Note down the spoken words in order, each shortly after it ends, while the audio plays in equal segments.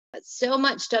So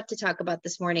much stuff to talk about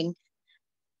this morning.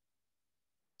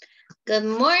 Good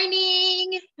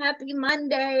morning. Happy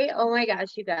Monday. Oh my gosh,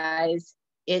 you guys.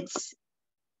 It's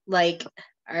like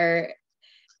our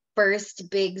first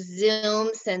big Zoom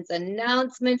since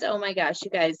announcements. Oh my gosh,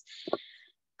 you guys.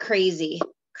 Crazy.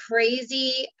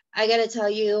 Crazy. I got to tell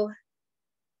you,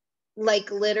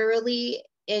 like literally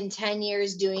in 10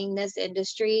 years doing this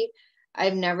industry,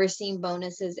 I've never seen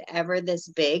bonuses ever this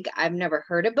big. I've never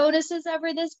heard of bonuses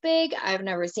ever this big. I've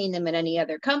never seen them in any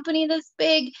other company this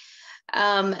big.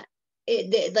 Um,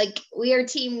 like we are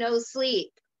team no sleep.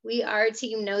 We are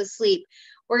team no sleep.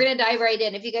 We're going to dive right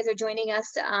in. If you guys are joining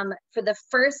us for the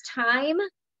first time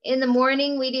in the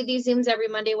morning, we do these Zooms every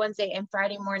Monday, Wednesday, and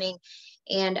Friday morning.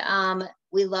 And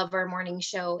we love our morning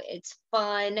show. It's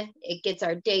fun. It gets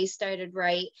our day started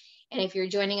right. And if you're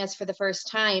joining us for the first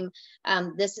time,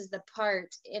 this is the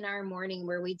part in our morning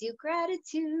where we do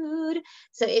gratitude.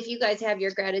 So if you guys have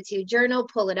your gratitude journal,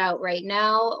 pull it out right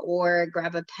now or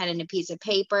grab a pen and a piece of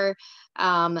paper.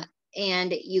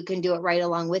 And you can do it right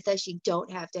along with us. You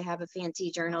don't have to have a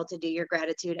fancy journal to do your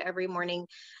gratitude every morning.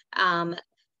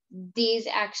 These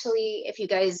actually, if you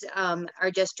guys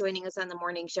are just joining us on the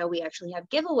morning show, we actually have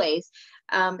giveaways.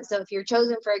 So if you're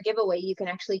chosen for a giveaway, you can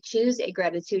actually choose a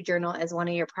gratitude journal as one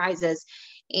of your prizes.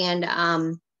 And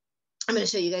I'm going to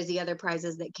show you guys the other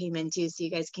prizes that came in too, so you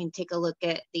guys can take a look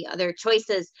at the other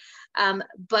choices.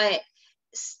 But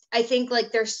I think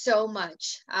like there's so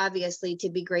much obviously to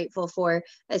be grateful for,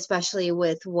 especially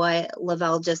with what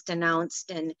Lavelle just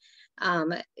announced. And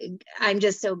I'm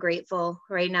just so grateful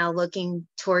right now looking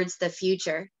towards the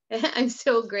future. I'm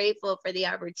so grateful for the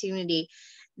opportunity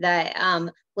that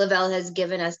Lavelle has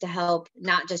given us to help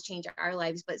not just change our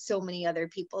lives, but so many other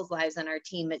people's lives on our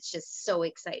team. It's just so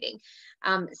exciting.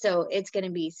 So it's going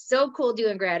to be so cool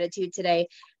doing gratitude today.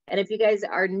 And if you guys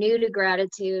are new to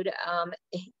gratitude,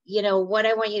 what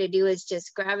I want you to do is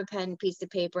just grab a pen, piece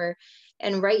of paper,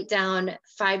 and write down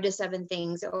 5 to 7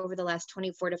 things over the last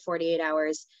 24 to 48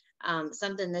 hours.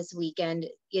 Something this weekend,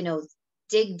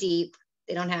 dig deep.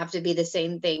 They don't have to be the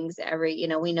same things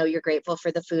we know you're grateful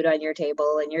for the food on your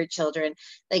table and your children.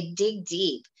 Like dig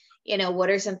deep. What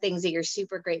are some things that you're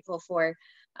super grateful for?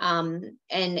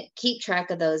 And keep track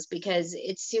of those, because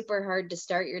it's super hard to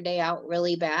start your day out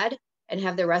really bad and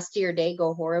have the rest of your day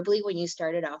go horribly when you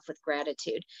started off with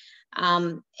gratitude.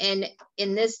 And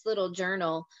in this little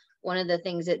journal, one of the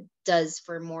things it does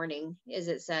for morning is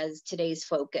it says today's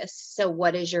focus. So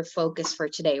what is your focus for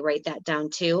today? Write that down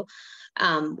too.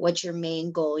 What's your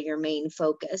main goal, your main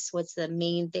focus? What's the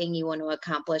main thing you want to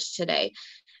accomplish today?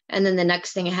 And then the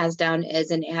next thing it has down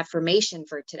is an affirmation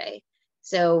for today.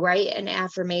 So write an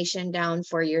affirmation down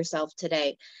for yourself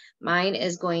today. Mine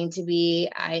is going to be,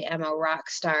 I am a rock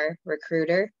star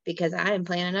recruiter, because I am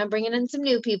planning on bringing in some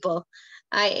new people.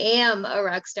 I am a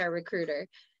rock star recruiter.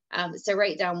 So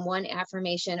write down one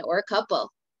affirmation or a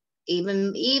couple,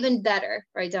 even better,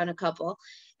 write down a couple.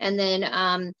 And then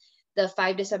the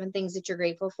 5 to 7 things that you're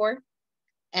grateful for.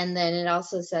 And then it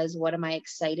also says, what am I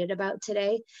excited about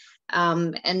today?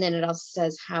 And then it also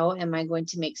says, how am I going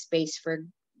to make space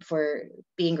for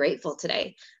being grateful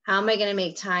today? How am I going to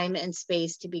make time and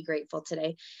space to be grateful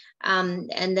today?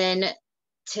 And then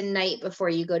tonight, before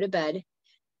you go to bed,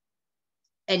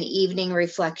 an evening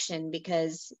reflection,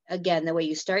 because again, the way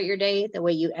you start your day, the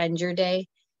way you end your day,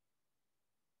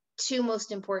 2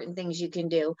 most important things you can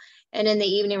do. And in the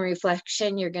evening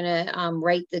reflection, you're going to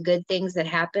write the good things that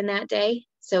happen that day.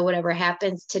 So whatever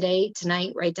happens today,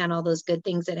 tonight, write down all those good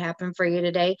things that happen for you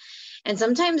today. And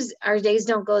sometimes our days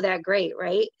don't go that great,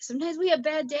 right? Sometimes we have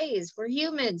bad days. We're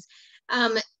humans.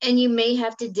 And you may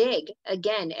have to dig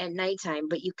again at nighttime,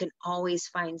 but you can always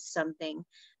find something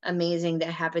amazing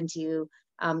that happened to you.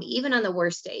 Even on the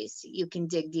worst days, you can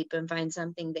dig deep and find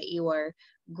something that you are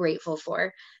grateful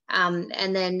for.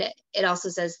 And then it also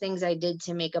says things I did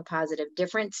to make a positive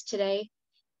difference today,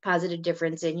 positive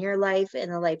difference in your life,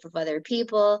 in the life of other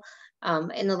people,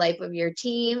 in the life of your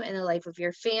team, in the life of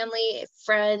your family,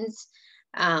 friends,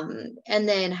 and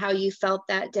then how you felt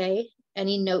that day,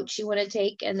 any notes you want to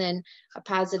take, and then a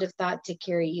positive thought to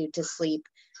carry you to sleep,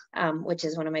 which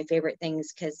is one of my favorite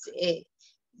things, because it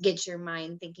gets your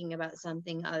mind thinking about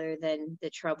something other than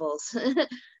the troubles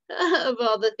of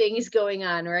all the things going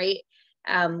on, right?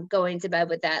 Going to bed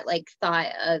with that like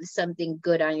thought of something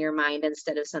good on your mind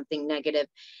instead of something negative.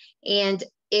 And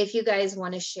if you guys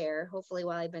want to share, hopefully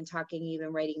while I've been talking, you've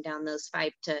been writing down those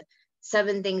 5 to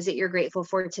 7 things that you're grateful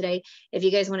for today. If you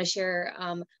guys want to share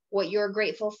what you're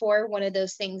grateful for, one of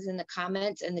those things in the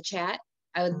comments in the chat,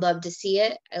 I would love to see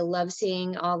it. I love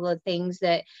seeing all the things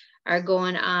that are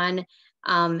going on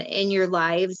in your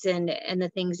lives and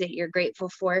the things that you're grateful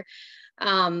for.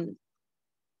 And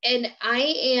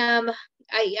I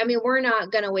mean, we're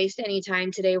not going to waste any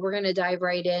time today. We're going to dive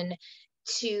right in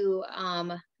to,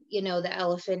 the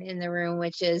elephant in the room,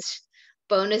 which is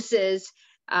bonuses,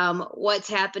 what's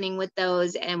happening with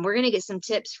those. And we're going to get some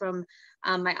tips from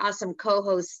my awesome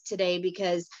co-host today,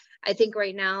 because I think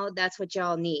right now that's what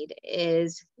y'all need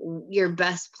is your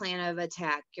best plan of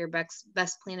attack, your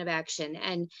best plan of action.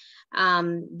 And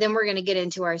then we're going to get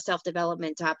into our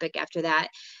self-development topic after that.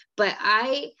 But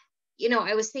I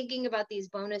was thinking about these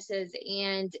bonuses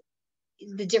and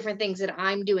the different things that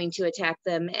I'm doing to attack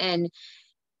them. And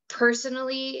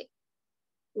personally,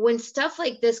 when stuff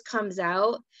like this comes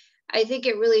out, I think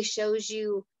it really shows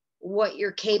you what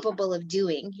you're capable of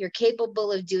doing. You're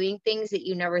capable of doing things that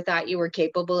you never thought you were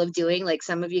capable of doing. Like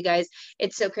some of you guys,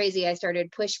 it's so crazy. I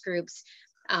started push groups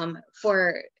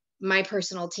for my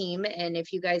personal team. And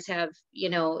if you guys have,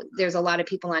 there's a lot of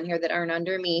people on here that aren't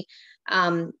under me.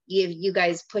 You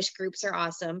guys, push groups are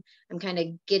awesome. I'm kind of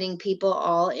getting people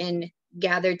all in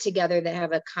gathered together that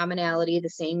have a commonality, the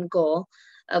same goal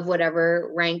of whatever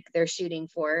rank they're shooting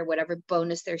for, whatever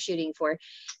bonus they're shooting for.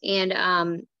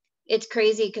 And it's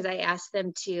crazy because I asked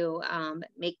them to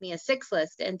make me a 6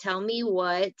 list and tell me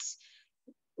what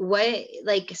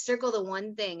like circle the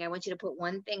one thing. I want you to put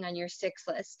one thing on your 6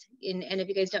 list. And if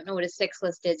you guys don't know what a 6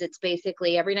 list is, it's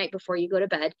basically every night before you go to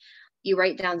bed, you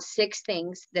write down 6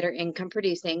 things that are income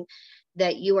producing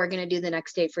that you are going to do the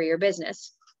next day for your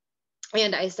business.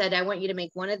 And I said, I want you to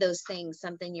make one of those things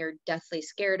something you're deathly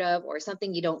scared of, or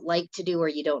something you don't like to do or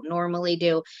you don't normally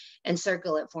do, and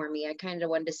circle it for me. I kind of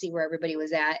wanted to see where everybody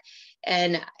was at.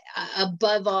 And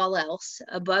above all else,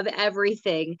 above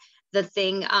everything, the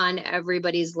thing on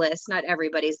everybody's list, not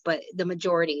everybody's, but the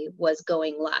majority, was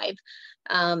going live,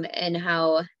 and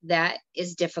how that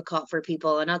is difficult for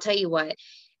people. And I'll tell you what,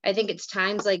 I think it's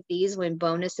times like these when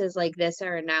bonuses like this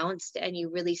are announced and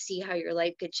you really see how your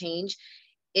life could change.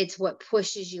 It's what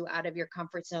pushes you out of your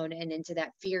comfort zone and into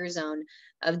that fear zone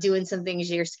of doing some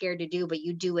things you're scared to do, but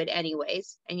you do it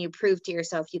anyways. And you prove to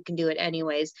yourself you can do it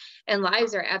anyways. And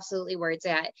lives are absolutely where it's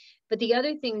at. But the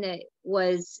other thing that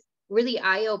was really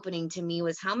eye-opening to me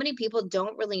was how many people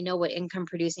don't really know what income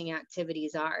producing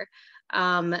activities are.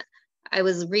 I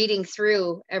was reading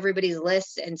through everybody's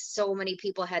lists, and so many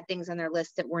people had things on their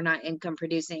list that were not income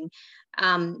producing.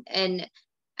 And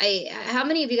how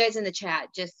many of you guys in the chat,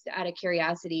 just out of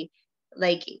curiosity,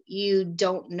 like you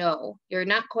don't know, you're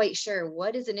not quite sure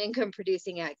what is an income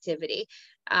producing activity?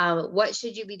 What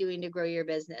should you be doing to grow your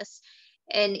business?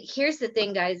 And here's the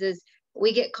thing, guys, is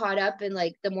we get caught up in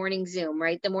like the morning Zoom,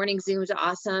 right? The morning Zoom is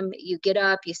awesome. You get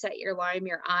up, you set your alarm,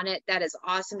 you're on it. That is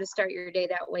awesome to start your day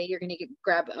that way. You're going to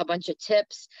grab a bunch of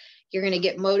tips. You're going to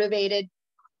get motivated,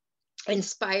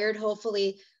 inspired,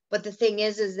 hopefully. But the thing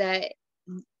is that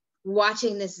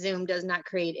watching this Zoom does not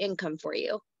create income for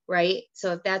you, right?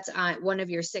 So if that's on one of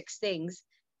your 6 things,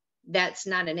 that's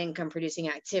not an income producing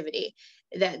activity.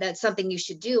 That's something you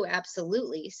should do,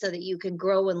 absolutely, so that you can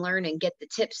grow and learn and get the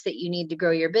tips that you need to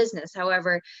grow your business.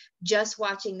 However, just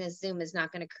watching this Zoom is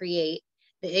not going to create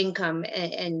the income,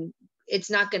 and it's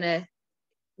not going to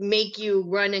make you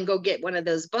run and go get one of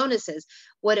those bonuses.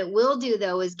 What it will do,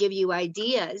 though, is give you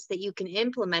ideas that you can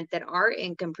implement that are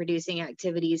income producing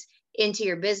activities into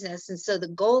your business. And so the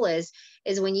goal is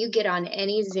when you get on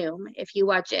any Zoom, if you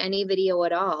watch any video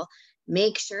at all,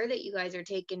 make sure that you guys are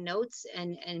taking notes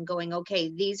and going,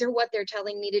 okay, these are what they're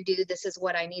telling me to do. This is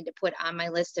what I need to put on my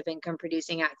list of income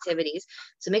producing activities.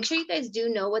 So make sure you guys do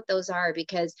know what those are,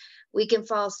 because we can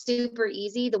fall super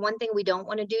easy. The one thing we don't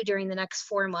want to do during the next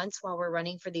 4 months while we're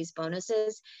running for these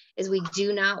bonuses is we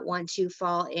do not want to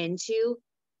fall into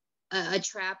a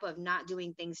trap of not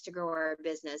doing things to grow our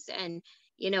business. And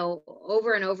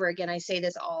over and over again, I say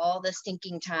this all the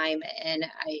stinking time, and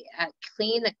I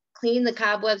clean the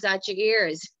cobwebs out your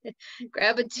ears.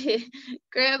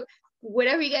 grab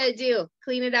whatever you got to do,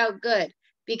 clean it out good.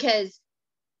 Because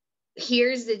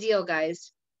here's the deal,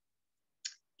 guys.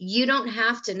 You don't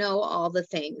have to know all the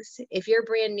things. If you're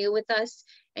brand new with us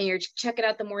and you're checking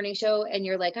out the morning show and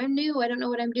you're like, I'm new, I don't know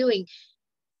what I'm doing.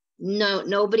 No,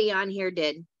 nobody on here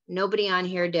did. Nobody on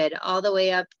here did. All the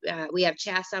way up. We have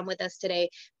Chas on with us today.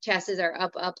 Chas is our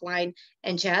upline,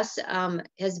 and Chas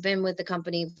has been with the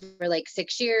company for like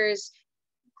 6 years.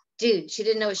 Dude, she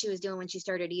didn't know what she was doing when she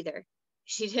started either.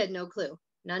 She had no clue.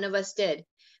 None of us did.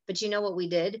 But you know what we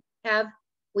did have?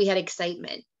 We had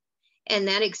excitement. And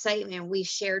that excitement we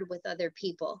shared with other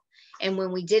people. And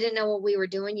when we didn't know what we were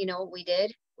doing, you know what we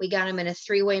did? We got them in a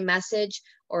 3-way message,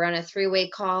 or on a 3-way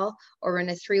call, or in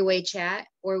a 3-way chat,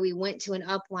 or we went to an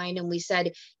upline and we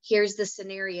said, here's the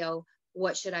scenario.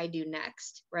 what should I do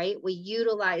next, right? We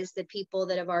utilize the people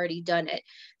that have already done it.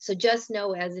 So just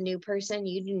know, as a new person,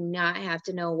 you do not have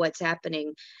to know what's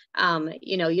happening.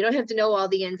 You know, you don't have to know all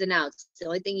the ins and outs. The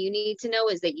only thing you need to know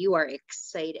is that you are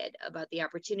excited about the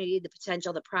opportunity, the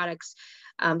potential, the products.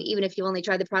 Even if you only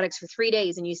tried the products for 3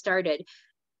 days and you started,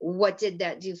 what did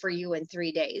that do for you in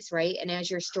 3 days, right? And as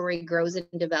your story grows and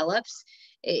develops,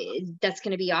 that's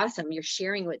going to be awesome. You're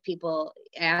sharing with people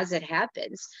as it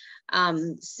happens.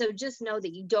 So just know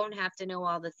that you don't have to know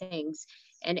all the things,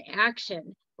 and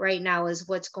action right now is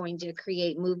what's going to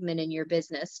create movement in your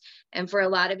business. And for a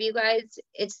lot of you guys,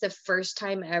 it's the first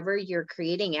time ever you're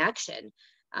creating action.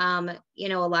 You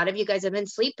know, a lot of you guys have been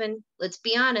sleeping. Let's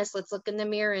be honest. Let's look in the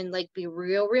mirror and like be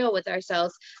real with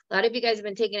ourselves. A lot of you guys have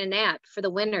been taking a nap for the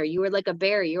winter. You were like a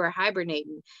bear. You were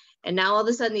hibernating. And now all of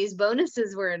a sudden these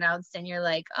bonuses were announced and you're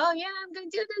like, oh yeah, I'm going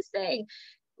to do this thing.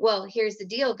 Well, here's the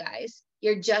deal, guys.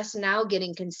 You're just now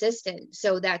getting consistent.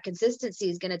 So that consistency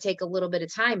is going to take a little bit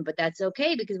of time, but that's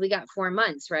okay because we got 4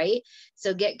 months, right?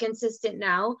 So get consistent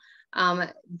now.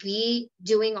 Be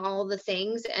doing all the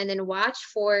things, and then watch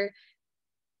for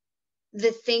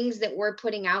the things that we're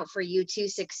putting out for you to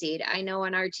succeed. I know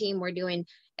on our team, we're doing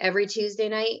every Tuesday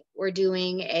night, we're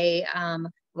doing a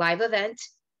live event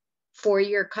for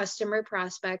your customer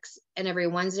prospects. And every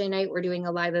Wednesday night, we're doing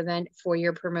a live event for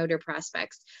your promoter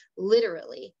prospects.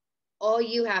 Literally, all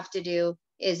you have to do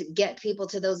is get people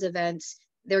to those events.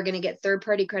 They're going to get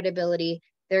third-party credibility.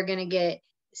 They're going to get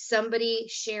somebody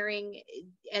sharing,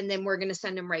 and then we're going to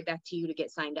send them right back to you to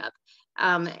get signed up.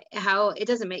 How it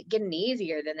doesn't get any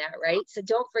easier than that, right? So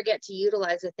don't forget to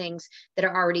utilize the things that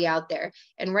are already out there.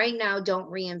 And right now, don't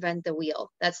reinvent the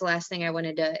wheel. That's the last thing I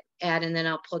wanted to add, and then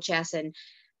I'll pull Chas in.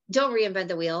 Don't reinvent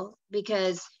the wheel,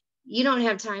 because you don't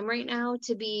have time right now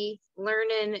to be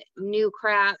learning new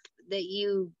crap that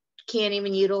you can't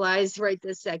even utilize right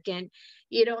this second.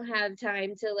 You don't have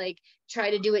time to like try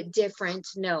to do it different.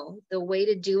 No, the way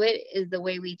to do it is the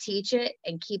way we teach it,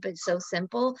 and keep it so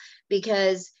simple,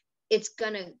 because it's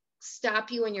going to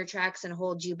stop you in your tracks and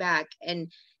hold you back.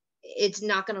 And it's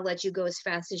not going to let you go as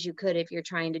fast as you could if you're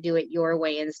trying to do it your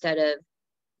way instead of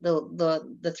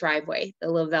the Thrive way, the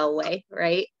Lavelle way,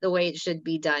 right? The way it should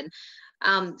be done.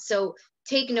 So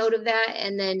take note of that,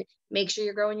 and then make sure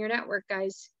you're growing your network,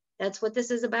 guys. That's what this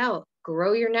is about.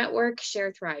 Grow your network,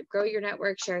 share Thrive. Grow your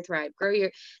network, share Thrive.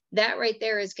 That right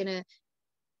there is going to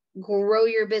grow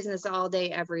your business all day,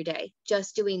 every day.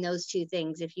 Just doing those two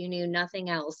things. If you knew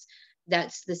nothing else,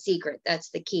 that's the secret.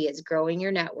 That's the key, is growing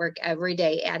your network every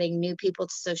day, adding new people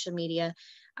to social media,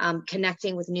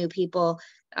 connecting with new people.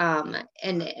 And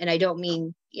I don't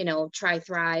mean, you know, try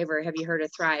Thrive or have you heard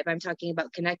of Thrive? I'm talking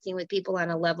about connecting with people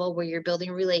on a level where you're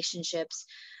building relationships,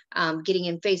 getting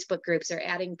in Facebook groups, or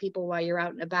adding people while you're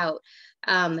out and about.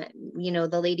 You know,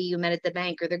 the lady you met at the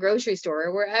bank or the grocery store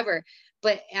or wherever.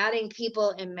 But adding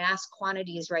people in mass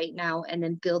quantities right now, and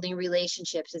then building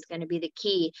relationships, is going to be the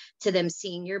key to them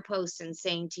seeing your posts and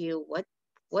saying to you,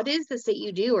 what is this that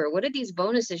you do? Or what are these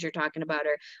bonuses you're talking about?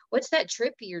 Or what's that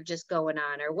trip you're just going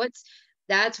on? Or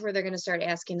that's where they're going to start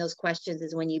asking those questions,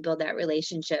 is when you build that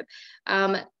relationship.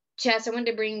 Chas, I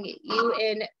wanted to bring you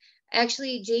in.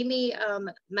 Actually, Jamie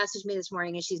messaged me this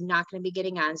morning, and she's not going to be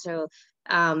getting on. So,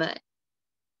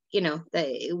 you know,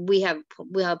 we have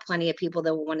plenty of people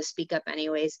that will want to speak up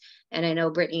anyways. And I know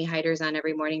Brittany Hyder's on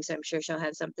every morning, so I'm sure she'll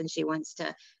have something she wants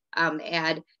to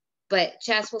add. But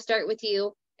Chas, we'll start with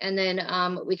you, and then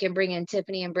we can bring in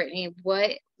Tiffany and Brittany.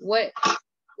 What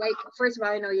like, first of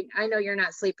all, I know you're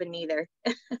not sleeping either.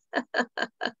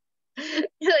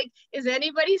 Like, is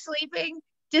anybody sleeping?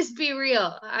 Just be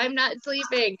real. I'm not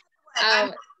sleeping.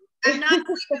 I'm not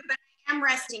sleeping, but I am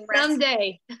resting.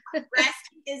 Someday. Rest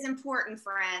is important,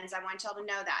 friends. I want y'all to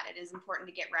know that it is important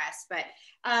to get rest. But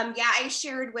yeah, I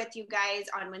shared with you guys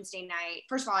on Wednesday night.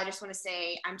 First of all, I just want to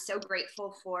say I'm so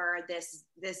grateful for this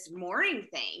morning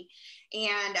thing.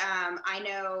 And I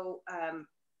know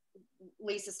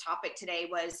Lisa's topic today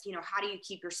was, you know, how do you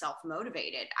keep yourself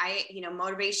motivated?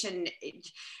 Motivation,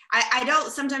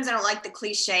 sometimes I don't like the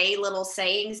cliche little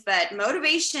sayings, but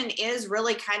motivation is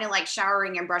really kind of like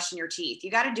showering and brushing your teeth.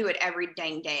 You got to do it every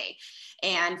dang day.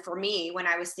 And for me, when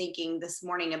I was thinking this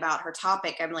morning about her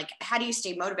topic, I'm like, how do you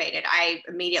stay motivated? I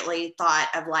immediately thought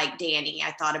of like Danny.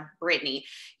 I thought of Brittany.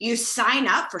 You sign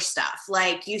up for stuff,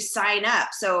 like you sign up.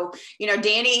 So, you know,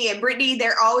 Danny and Brittany,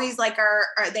 they're always like,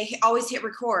 they always hit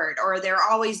record, or they're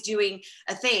always doing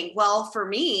a thing. Well, for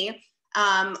me,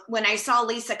 When I saw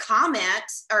Lisa comment,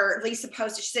 or Lisa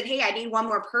posted, she said, hey, I need one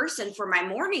more person for my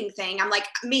morning thing. I'm like,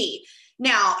 me.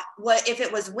 Now, what if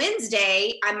it was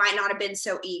Wednesday, I might not have been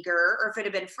so eager, or if it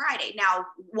had been Friday. Now,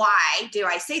 why do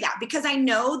I say that? Because I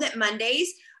know that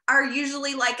Mondays are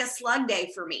usually like a slug day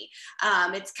for me.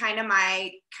 It's kind of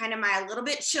my little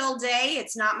bit chill day.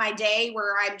 It's not my day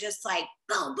where I'm just like,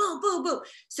 boom, boom, boom, boom.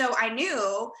 So I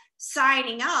knew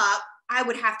signing up, I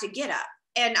would have to get up.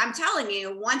 And I'm telling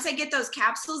you, once I get those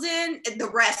capsules in, the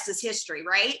rest is history,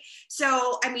 right?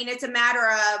 So, I mean, it's a matter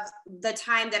of the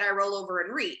time that I roll over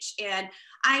and reach. And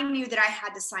I knew that I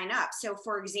had to sign up. So,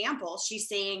 for example, she's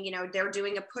saying, you know, they're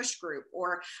doing a push group,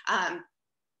 or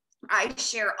I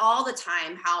share all the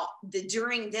time how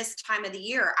during this time of the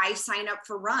year, I sign up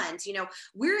for runs. You know,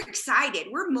 we're excited.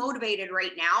 We're motivated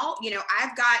right now. You know,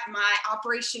 I've got my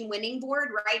Operation Winning board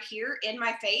right here in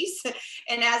my face.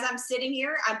 And as I'm sitting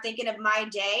here, I'm thinking of my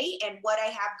day and what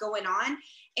I have going on.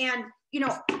 And, you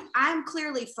know, I'm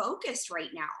clearly focused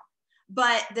right now.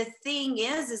 But the thing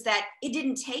is that it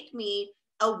didn't take me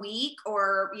a week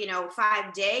or, you know,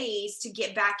 5 days to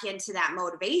get back into that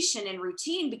motivation and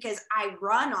routine, because I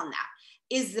run on that.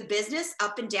 Is the business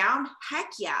up and down? Heck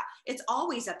yeah, it's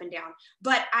always up and down.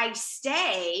 But I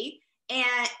stay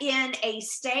in a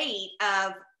state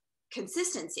of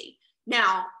consistency.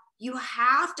 Now, you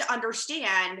have to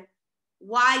understand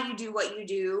why you do what you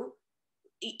do.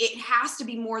 It has to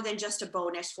be more than just a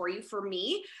bonus for you. For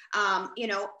me, you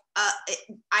know,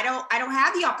 I don't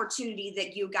have the opportunity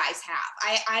that you guys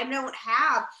have. I don't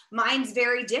have, mine's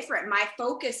very different. My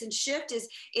focus and shift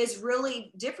is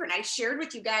really different. I shared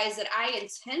with you guys that I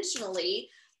intentionally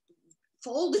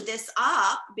folded this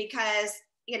up because,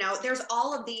 you know, there's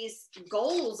all of these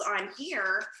goals on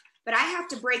here, but I have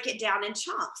to break it down in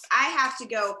chunks. I have to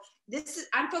go,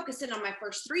 I'm focusing on my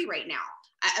first 3 right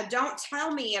now. Don't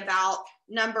tell me about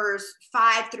numbers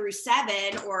 5 through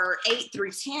 7 or 8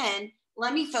 through 10.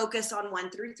 Let me focus on 1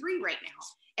 through 3 right now.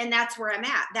 And that's where I'm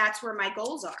at. That's where my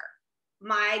goals are.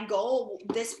 My goal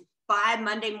by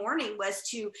Monday morning was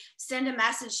to send a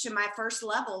message to my first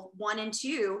level 1 and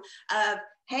 2 of,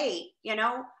 hey, you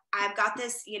know, I've got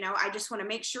this, you know, I just want to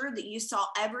make sure that you saw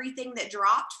everything that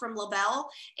dropped from LaBelle.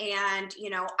 And, you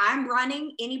know, I'm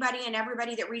running anybody and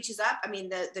everybody that reaches up. I mean,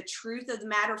 the truth of the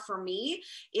matter for me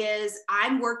is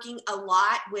I'm working a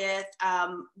lot with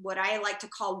what I like to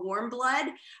call warm blood,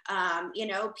 you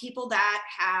know, people that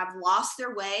have lost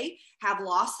their way, have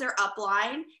lost their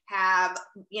upline, have,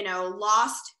 you know,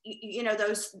 lost, you know,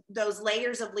 those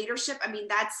layers of leadership. I mean,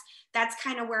 that's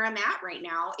kind of where I'm at right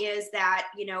now, is that,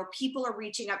 you know, people are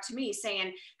reaching up to me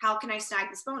saying, how can I snag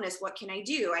this bonus? What can I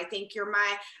do? I think you're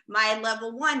my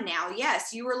level 1 now.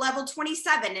 Yes, you were level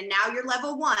 27 and now you're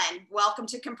level 1. Welcome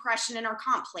to compression in our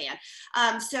comp plan.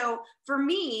 So for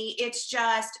me, it's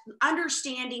just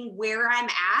understanding where I'm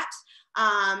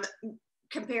at.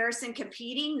 Comparison,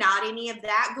 competing, not any of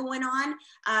that going on,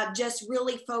 just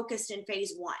really focused in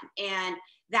phase 1. And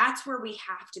that's where we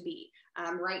have to be.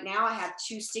 Right now I have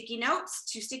 2 sticky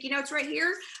notes right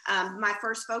here. My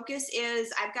first focus is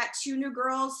I've got 2 new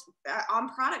girls on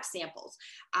product samples.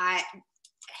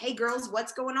 Hey girls,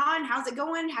 what's going on? How's it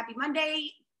going? Happy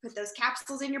Monday. Put those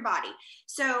capsules in your body.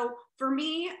 So for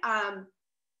me,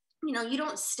 you know, you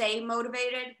don't stay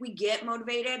motivated. We get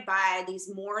motivated by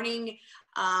these morning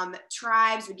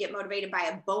tribes. We get motivated by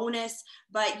a bonus,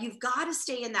 but you've got to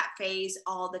stay in that phase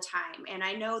all the time. And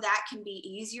I know that can be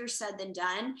easier said than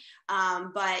done,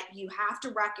 but you have to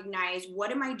recognize,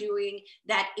 what am I doing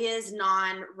that is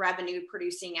non-revenue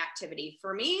producing activity?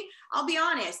 For me, I'll be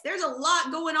honest, there's a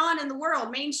lot going on in the world,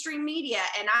 mainstream media,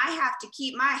 and I have to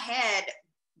keep my head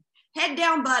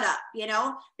down, butt up, you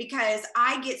know, because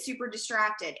I get super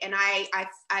distracted and I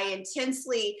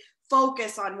intensely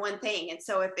focus on one thing. And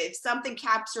so if something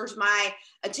captures my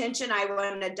attention, I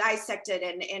want to dissect it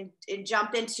and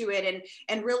jump into it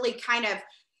and really kind of,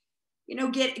 you know,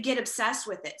 get obsessed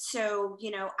with it. So,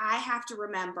 you know, I have to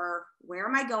remember, where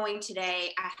am I going today?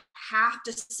 I have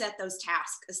to set those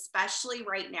tasks, especially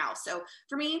right now. So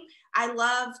for me, I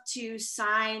love to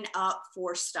sign up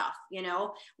for stuff. You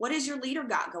know, what is your leader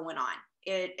got going on?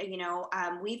 You know,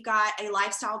 we've got a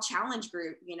lifestyle challenge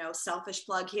group, you know, selfish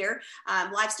plug here,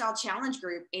 lifestyle challenge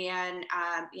group. And,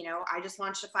 you know, I just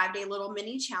launched a 5-day little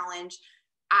mini challenge.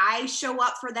 I show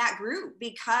up for that group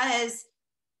because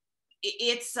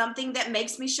it's something that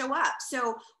makes me show up.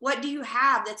 So what do you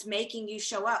have that's making you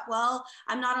show up? Well,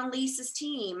 I'm not on Lisa's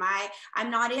team. I'm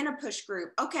not in a push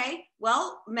group. Okay,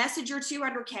 well, message your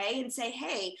 200K and say,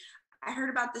 hey, I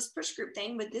heard about this push group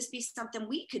thing. Would this be something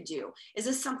we could do? Is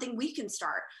this something we can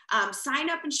start? Sign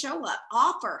up and show up.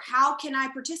 Offer. How can I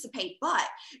participate? But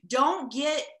don't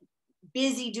get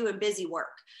busy doing busy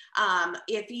work.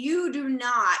 If you do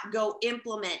not go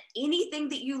implement anything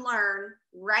that you learn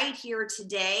right here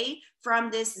today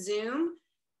from this Zoom,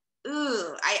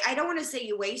 I don't want to say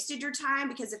you wasted your time,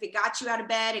 because if it got you out of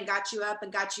bed and got you up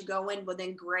and got you going, well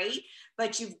then great.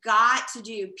 But you've got to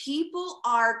do, people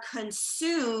are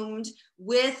consumed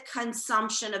with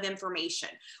consumption of information.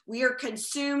 We are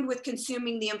consumed with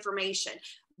consuming the information,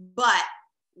 but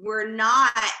we're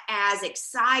not as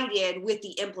excited with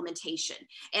the implementation.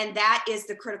 And that is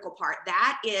the critical part.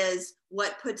 That is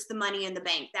what puts the money in the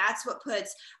bank. That's what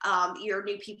puts your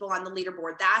new people on the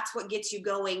leaderboard. That's what gets you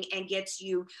going and gets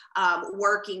you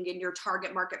working in your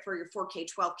target market for your 4K,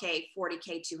 12K,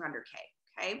 40K,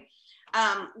 200K. Okay.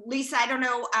 Lisa, I don't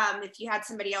know if you had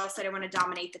somebody else. I don't want to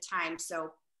dominate the time.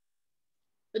 So.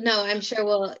 No, I'm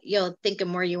sure you'll think of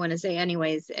more you want to say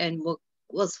anyways, and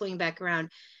we'll swing back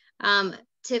around.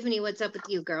 Tiffany, what's up with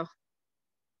you, girl?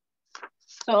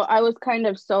 So I was kind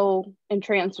of so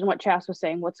entranced in what Chas was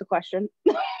saying. What's the question?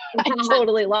 I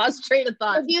totally lost train of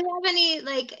thought. Do you have any,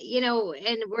 like, you know,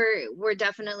 and we're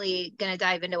definitely going to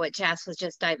dive into what Chas was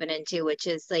just diving into, which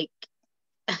is like,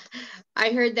 I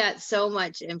heard that so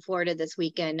much in Florida this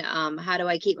weekend. How do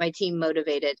I keep my team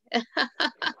motivated?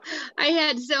 I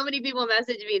had so many people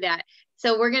message me that.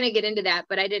 So we're going to get into that,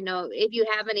 but I didn't know if you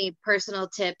have any personal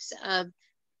tips of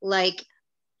like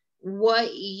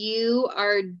what you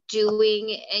are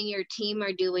doing and your team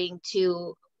are doing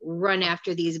to run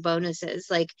after these bonuses.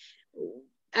 Like,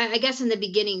 I guess in the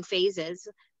beginning phases,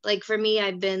 like for me,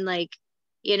 I've been like,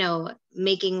 you know,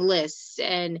 making lists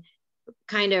and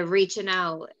kind of reaching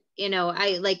out. You know,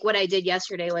 I like what I did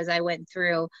yesterday was I went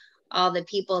through all the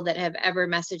people that have ever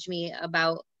messaged me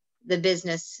about the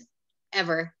business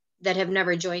ever that have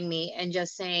never joined me, and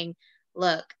just saying,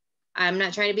 look, I'm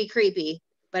not trying to be creepy,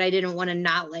 but I didn't want to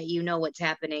not let you know what's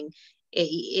happening.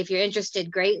 If you're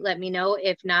interested, great, let me know.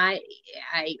 If not,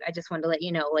 I just wanted to let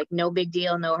you know, like, no big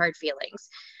deal, no hard feelings.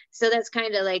 So that's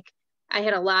kind of like, I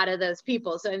had a lot of those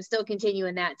people. So I'm still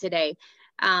continuing that today.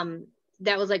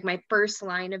 That was like my first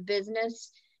line of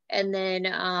business. And then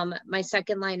my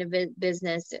second line of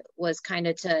business was kind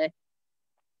of to,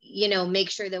 you know, make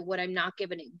sure that what I'm not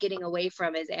getting away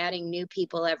from is adding new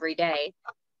people every day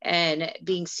and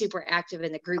being super active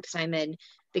in the groups I'm in,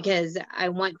 because I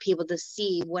want people to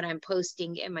see what I'm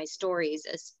posting in my stories,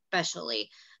 especially.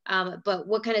 But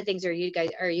what kind of things are you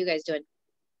guys doing?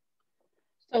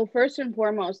 So first and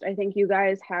foremost, I think you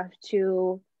guys have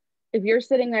to, if you're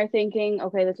sitting there thinking,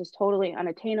 okay, this is totally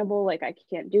unattainable, like I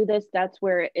can't do this, that's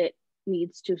where it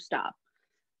needs to stop.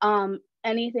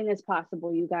 Anything is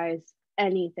possible, you guys,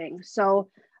 anything. So,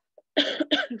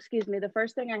 excuse me, the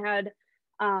first thing I had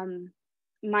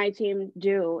my team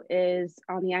do is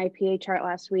on the IPA chart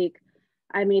last week,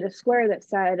 I made a square that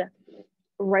said,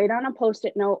 write on a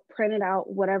Post-it note, print it out,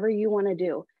 whatever you want to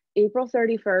do. April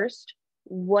 31st,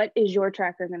 what is your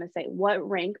tracker going to say? What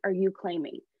rank are you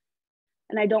claiming?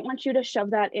 And I don't want you to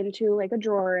shove that into like a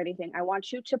drawer or anything. I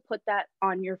want you to put that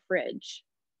on your fridge,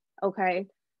 okay?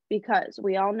 Because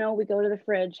we all know we go to the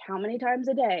fridge how many times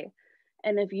a day?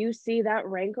 And if you see that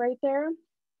rank right there,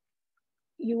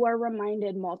 you are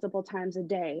reminded multiple times a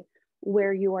day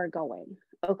where you are going,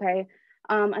 okay?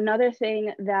 Another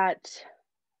thing that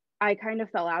I kind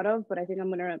of fell out of, but I think I'm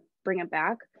gonna bring it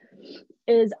back,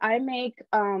 is I make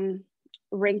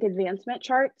rank advancement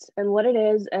charts. And what it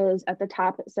is at the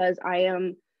top, it says I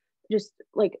am, just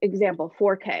like example,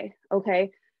 4K,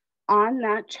 okay? On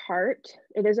that chart,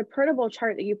 it is a printable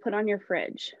chart that you put on your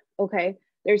fridge, okay?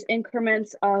 There's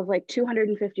increments of like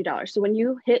 $250. So when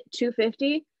you hit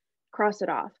 250, cross it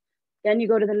off. Then you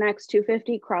go to the next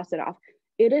 250, cross it off.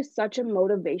 It is such a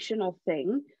motivational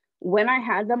thing. When I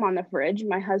had them on the fridge,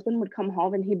 my husband would come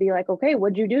home and he'd be like, okay,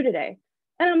 what'd you do today?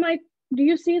 And I'm like, do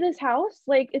you see this house?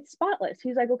 Like, it's spotless.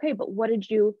 He's like, okay, but what did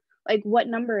you, like, what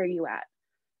number are you at?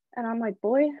 And I'm like,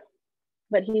 boy,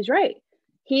 but he's right.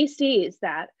 He sees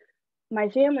that. My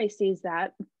family sees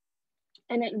that.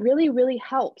 And it really, really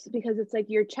helps, because it's like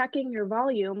you're checking your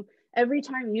volume. Every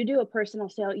time you do a personal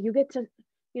sale, you get to,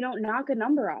 you know, knock a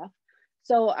number off.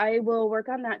 So I will work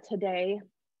on that today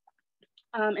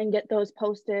and get those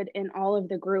posted in all of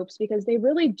the groups, because they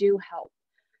really do help.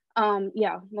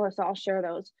 Yeah, Melissa, I'll share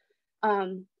those.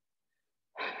 And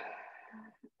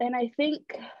I think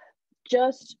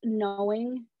just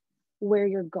knowing where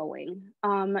you're going.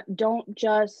 Don't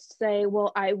just say,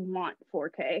 well, I want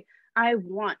 4K. I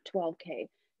want 12K.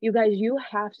 You guys, you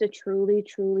have to truly,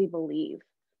 truly believe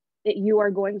that you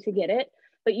are going to get it,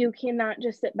 but you cannot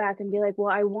just sit back and be like,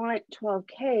 well, I want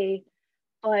 12K,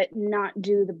 but not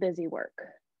do the busy work.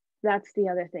 That's the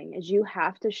other thing, is you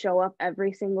have to show up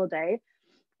every single day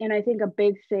And I think a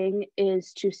big thing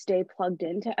is to stay plugged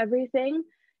into everything.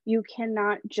 You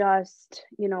cannot just,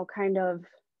 kind of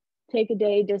take a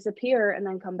day, disappear, and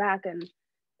then come back and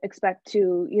expect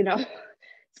to,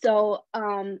 so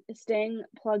staying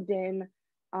plugged in.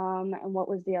 And what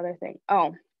was the other thing?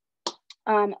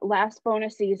 Last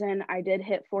bonus season, I did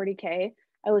hit 40K.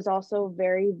 I was also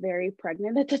very, very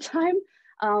pregnant at the time.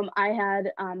 I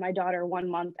had my daughter 1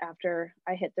 month after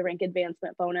I hit the rank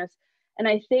advancement bonus. And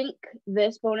I think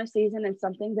this bonus season is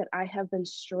something that I have been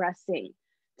stressing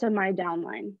to my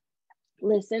downline.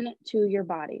 Listen to your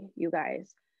body, you guys.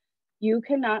 You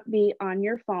cannot be on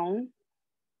your phone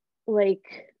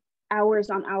like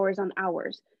hours on hours on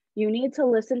hours. You need to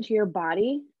listen to your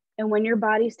body. And when your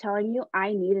body's telling you,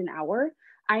 I need an hour,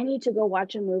 I need to go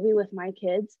watch a movie with my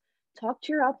kids, talk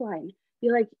to your upline.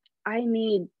 Be like, I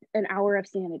need an hour of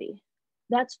sanity.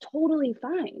 That's totally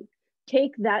fine.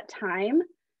 Take that time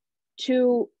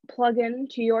to plug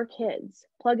into your kids,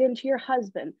 plug into your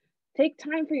husband. Take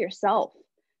time for yourself,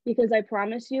 because I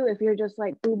promise you, if you're just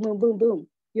like boom, boom, boom, boom,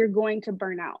 you're going to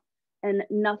burn out, and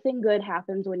nothing good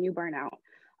happens when you burn out.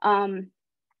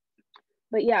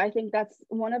 But yeah, I think that's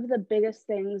one of the biggest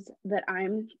things that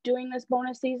I'm doing this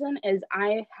bonus season is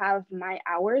I have my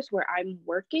hours where I'm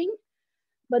working,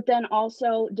 but then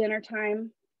also dinner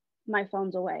time, my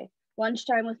phone's away.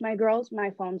 Lunchtime with my girls,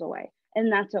 my phone's away,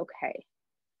 and that's okay.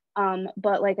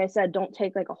 But like I said, don't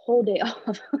take like a whole day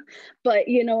off, but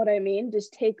you know what I mean?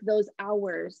 Just take those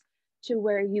hours to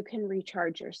where you can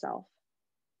recharge yourself.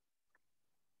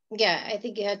 Yeah, I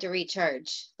think you have to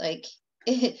recharge, like,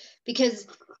 because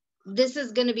this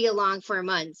is going to be along for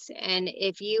months. And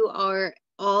if you are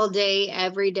all day,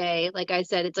 every day, like I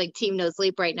said, it's like team no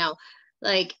sleep right now,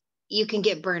 like you can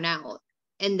get burnt out.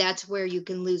 And that's where you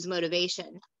can lose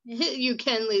motivation. You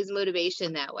can lose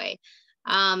motivation that way.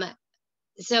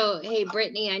 So, hey,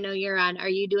 Brittany, I know you're on. Are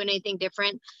you doing anything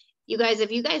different? You guys,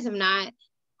 if you guys have not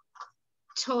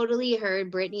totally heard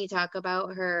Brittany talk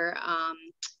about her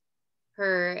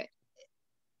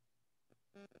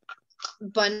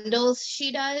bundles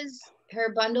she does,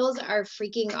 her bundles are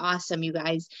freaking awesome, you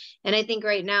guys. And I think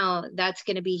right now that's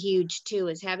going to be huge too,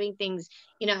 is having things,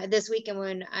 this weekend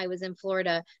when I was in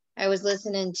Florida, I was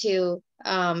listening to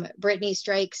Brittany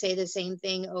Strike say the same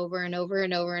thing over and over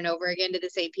and over and over again to the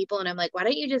same people. And I'm like, why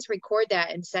don't you just record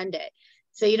that and send it?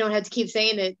 So you don't have to keep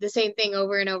saying it, the same thing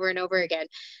over and over and over again.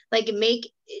 Like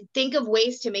think of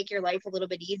ways to make your life a little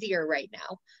bit easier right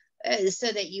now, so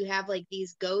that you have like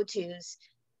these go-tos.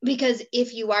 Because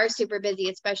if you are super busy,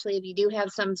 especially if you do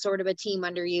have some sort of a team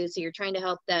under you, so you're trying to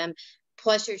help them,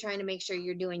 plus you're trying to make sure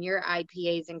you're doing your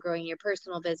IPAs and growing your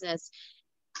personal business,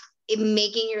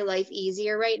 making your life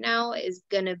easier right now is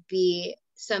going to be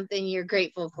something you're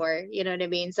grateful for. You know what I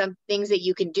mean? Some things that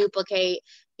you can duplicate,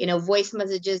 voice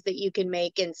messages that you can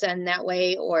make and send that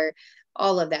way, or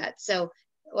all of that. So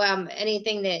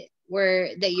anything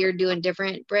that you're doing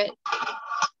different, Britt?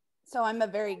 So I'm a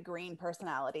very green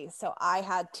personality. So I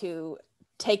had to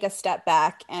take a step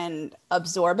back and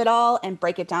absorb it all and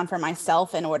break it down for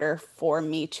myself in order for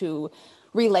me to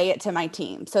relay it to my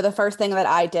team. So the first thing that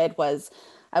I did was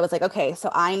I was like, okay, so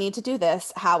I need to do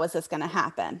this. How is this going to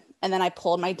happen? And then I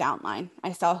pulled my downline.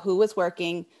 I saw who was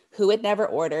working, who had never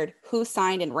ordered, who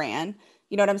signed and ran.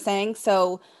 You know what I'm saying?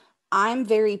 So I'm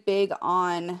very big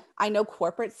on, I know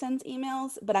corporate sends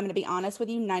emails, but I'm going to be honest with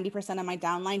you, 90% of my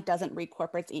downline doesn't read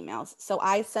corporate's emails. So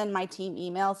I send my team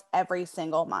emails every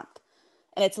single month.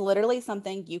 And it's literally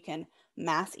something you can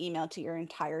mass email to your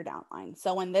entire downline.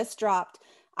 So when this dropped,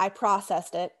 I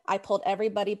processed it. I pulled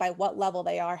everybody by what level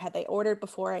they are. Had they ordered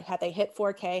before? Had they hit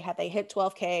 4K? Had they hit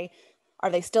 12K? Are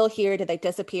they still here? Did they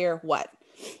disappear? What?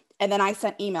 And then I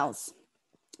sent emails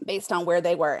based on where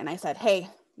they were. And I said, hey,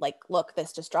 like, look,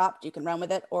 this just dropped. You can run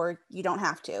with it or you don't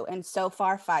have to. And so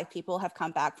far, 5 people have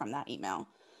come back from that email.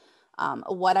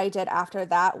 What I did after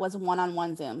that was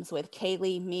one-on-one Zooms with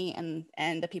Kaylee, me,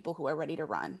 and the people who are ready to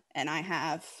run. And I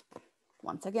have,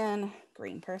 once again,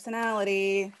 green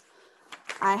personality.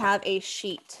 I have a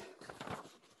sheet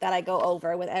that I go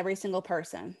over with every single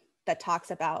person that talks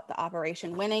about the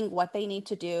operation winning, what they need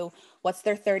to do, what's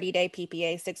their 30-day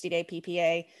PPA, 60-day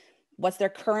PPA, what's their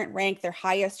current rank, their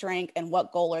highest rank, and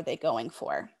what goal are they going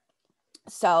for.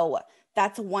 So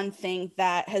that's one thing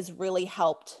that has really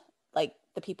helped, like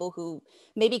the people who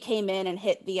maybe came in and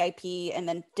hit VIP and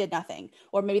then did nothing,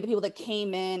 or maybe the people that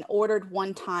came in, ordered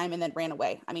one time and then ran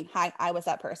away. I mean, I was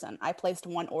that person. I placed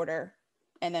one order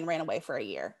and then ran away for a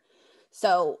year.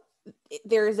 So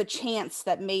there is a chance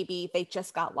that maybe they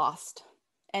just got lost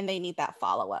and they need that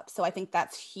follow-up. So I think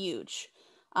that's huge.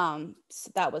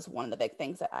 So that was one of the big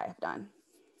things that I have done.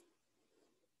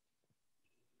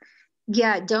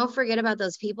 Yeah, don't forget about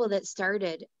those people that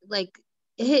started like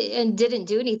and didn't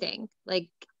do anything. Like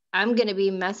I'm going to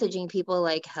be messaging people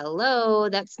like, hello,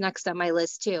 that's next on my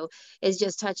list too, is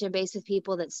just touching base with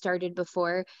people that started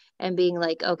before and being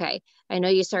like, okay, I know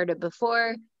you started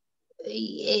before.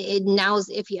 Now's,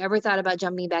 if you ever thought about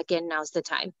jumping back in, now's the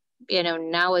time.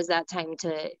 Now is that time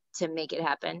to make it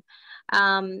happen.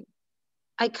 Um,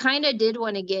 I kind of did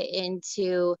want to get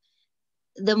into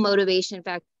the motivation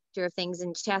factor of things,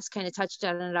 and Chas kind of touched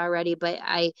on it already, but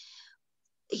I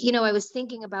was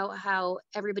thinking about how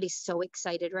everybody's so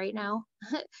excited right now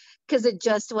because it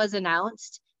just was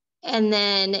announced. And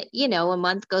then, a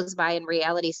month goes by and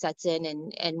reality sets in,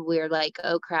 and we're like,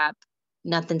 oh crap,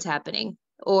 nothing's happening.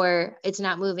 Or it's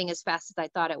not moving as fast as I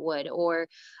thought it would. Or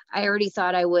I already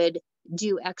thought I would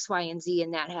do X, Y, and Z,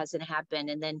 and that hasn't happened.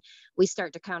 And then we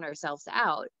start to count ourselves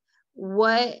out.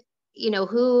 What,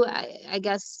 I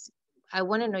guess I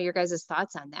want to know your guys'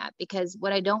 thoughts on that, because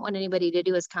what I don't want anybody to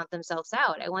do is count themselves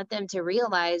out. I want them to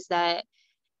realize that,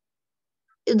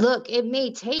 look, it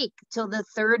may take till the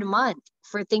third month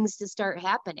for things to start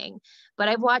happening, but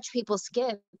I've watched people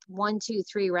skip 1, 2,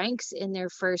 3 ranks in their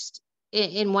first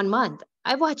in 1 month.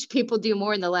 I've watched people do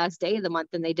more in the last day of the month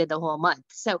than they did the whole month.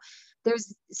 So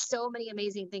there's so many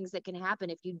amazing things that can happen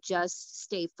if you just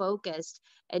stay focused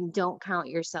and don't count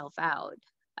yourself out.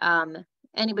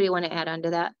 Anybody want to add on to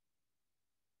that?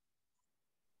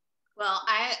 Well,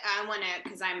 I want to,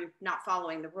 because I'm not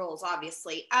following the rules,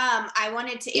 obviously. I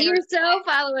wanted to. You're so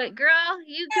follow it, girl.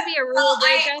 You could be a rule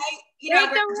breaker.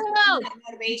 Break the rules.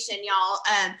 Motivation, y'all.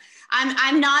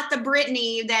 I'm not the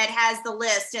Brittany that has the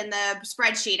list and the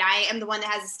spreadsheet. I am the one that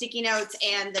has the sticky notes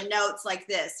and the notes like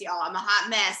this, y'all. I'm a hot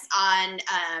mess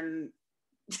on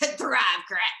Thrive,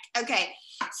 correct? Okay.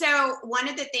 So one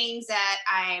of the things that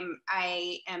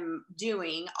I am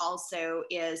doing also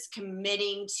is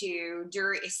committing to,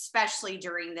 especially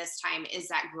during this time, is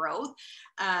that growth.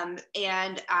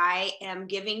 And I am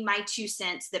giving my 2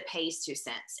 cents that pays 2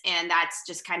 cents. And that's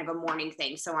just kind of a morning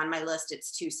thing. So on my list,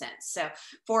 it's 2 cents. So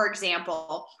for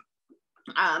example,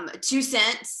 2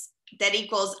 cents, that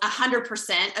equals 100%,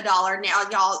 $1. Now,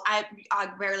 y'all, I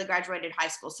barely graduated high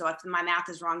school. So if my math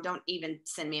is wrong, don't even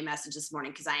send me a message this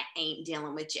morning, because I ain't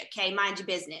dealing with you. Okay. Mind your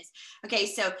business. Okay.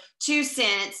 So 2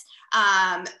 cents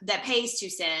that pays 2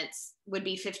 cents would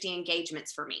be 50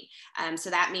 engagements for me. So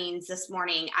that means this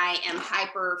morning I am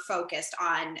hyper focused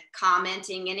on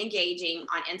commenting and engaging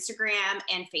on Instagram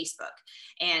and Facebook.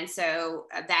 And so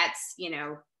that's,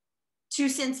 2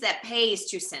 cents that pays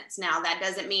 2 cents. Now, that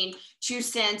doesn't mean 2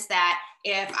 cents that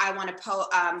if I want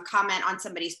to comment on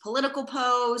somebody's political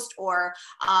post or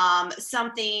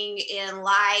something in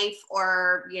life,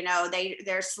 or,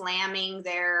 they're slamming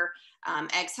their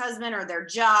ex-husband or their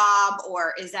job,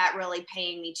 or is that really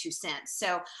paying me 2 cents?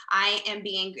 So I am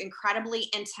being incredibly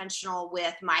intentional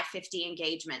with my 50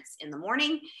 engagements in the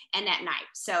morning and at night.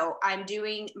 So I'm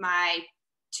doing my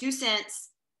 2 cents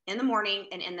in the morning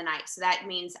and in the night. So that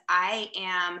means I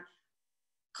am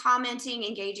commenting,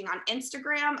 engaging on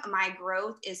Instagram. My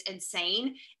growth is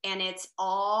insane, and it's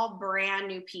all brand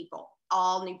new people,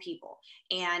 all new people.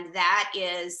 And that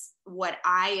is what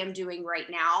I am doing right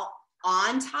now,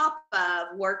 on top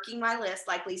of working my list.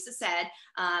 Like Lisa said,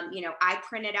 I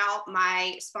printed out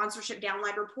my sponsorship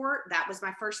download report. That was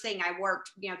my first thing. I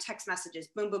worked, text messages,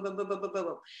 boom, boom, boom, boom, boom, boom, boom,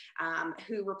 boom.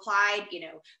 Who replied,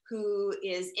 who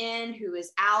is in, who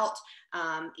is out,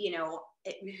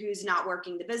 who's not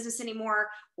working the business anymore,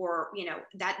 or,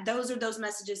 those are those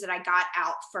messages that I got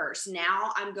out first.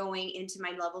 Now I'm going into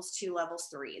my levels 2, levels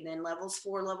 3, and then levels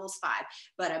 4, levels 5,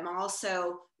 but I'm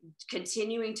also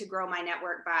continuing to grow my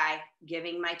network by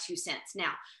giving my 2 cents.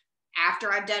 Now,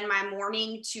 after I've done my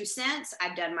morning 2 cents,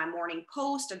 I've done my morning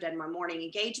post, I've done my morning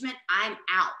engagement, I'm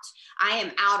out. I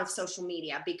am out of social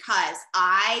media, because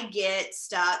I get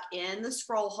stuck in the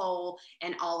scroll hole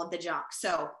and all of the junk.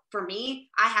 So for me,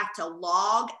 I have to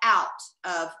log out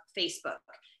of Facebook.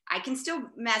 I can still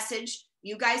message.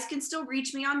 You guys can still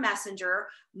reach me on Messenger.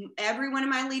 Every one of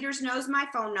my leaders knows my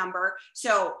phone number.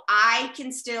 So I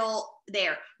can still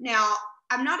there. Now,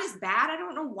 I'm not as bad. I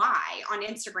don't know why on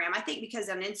Instagram. I think because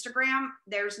on Instagram,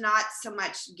 there's not so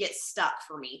much get stuck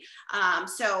for me.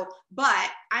 But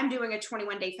I'm doing a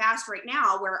 21-day fast right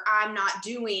now where I'm not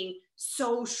doing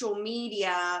social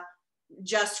media,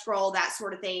 just scroll, that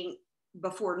sort of thing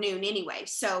before noon anyway.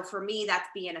 So for me, that's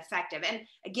being effective. And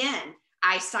again,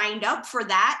 I signed up for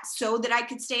that so that I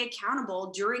could stay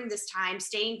accountable during this time,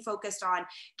 staying focused on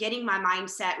getting my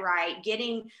mindset right,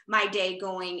 getting my day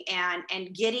going,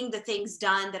 and getting the things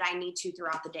done that I need to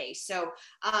throughout the day. So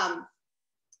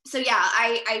So yeah,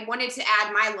 I wanted to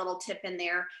add my little tip in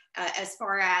there as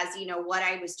far as, you know, what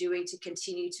I was doing to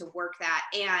continue to work that,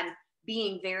 and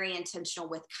being very intentional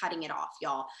with cutting it off,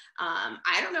 y'all.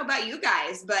 I don't know about you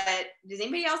guys, but does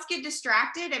anybody else get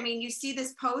distracted? I mean, you see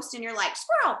this post and you're like,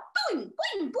 squirrel, boing,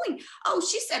 boing, boing. Oh,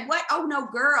 she said what? Oh no,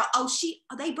 girl. Oh,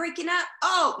 are they breaking up?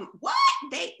 Oh, what?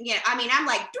 I mean, I'm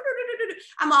like,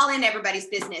 I'm all in everybody's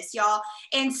business, y'all.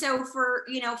 And so for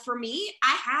me,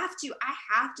 I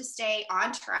have to stay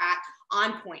on track,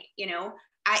 on point, you know.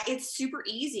 It's super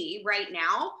easy right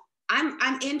now.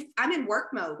 I'm in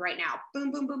work mode right now.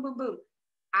 Boom, boom, boom, boom, boom.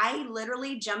 I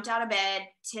literally jumped out of bed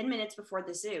 10 minutes before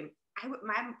the Zoom.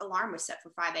 My alarm was set for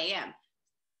 5 a.m.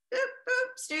 Boop, boop,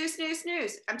 snooze, snooze,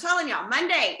 snooze. I'm telling y'all,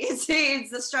 Monday it's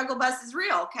the struggle bus is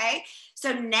real. Okay.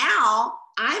 So now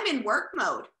I'm in work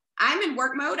mode.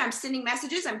 I'm sending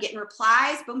messages. I'm getting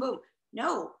replies. Boom, boom.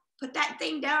 No, put that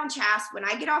thing down, Chas. When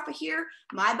I get off of here,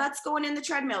 my butt's going in the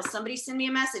treadmill. Somebody send me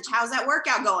a message. How's that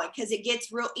workout going? Because it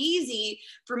gets real easy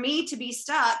for me to be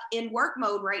stuck in work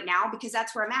mode right now, because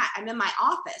that's where I'm at. I'm in my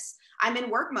office. I'm in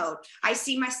work mode. I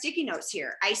see my sticky notes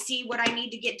here. I see what I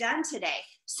need to get done today.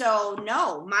 So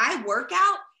no, my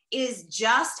workout is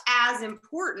just as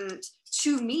important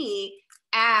to me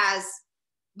as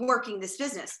working this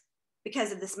business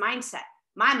because of this mindset.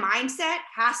 My mindset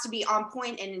has to be on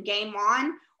point and in game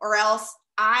on, or else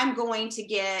I'm going to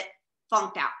get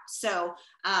funked out. So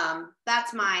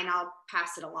that's mine. I'll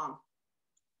pass it along.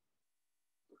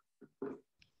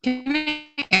 Can I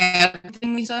add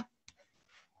something, Lisa?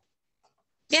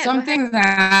 Yeah, something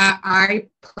that I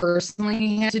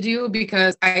personally had to do,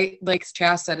 because like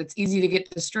Chas said, it's easy to get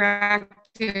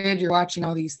distracted. You're watching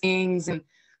all these things. And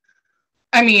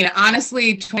I mean,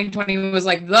 honestly, 2020 was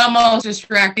like the most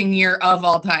distracting year of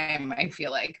all time, I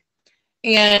feel like.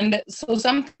 And so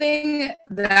something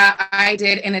that I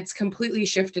did, and it's completely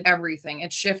shifted everything.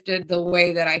 It shifted the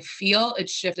way that I feel. It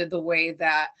shifted the way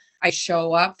that I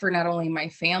show up for not only my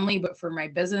family, but for my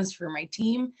business, for my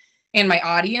team, and my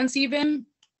audience even.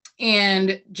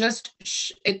 And just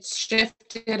it's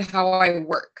shifted how I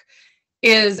work.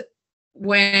 Is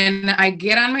when I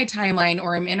get on my timeline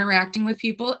or I'm interacting with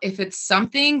people, if it's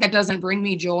something that doesn't bring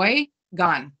me joy,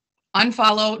 gone.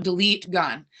 Unfollow, delete,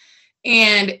 gone.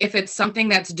 And if it's something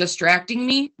that's distracting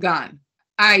me, gone.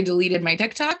 I deleted my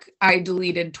TikTok. I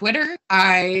deleted Twitter.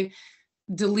 I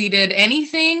deleted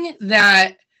anything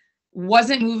that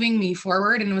wasn't moving me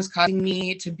forward and was causing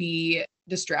me to be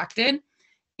distracted.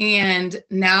 And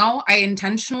now I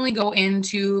intentionally go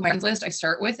into my friends list. I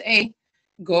start with A,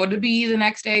 go to B the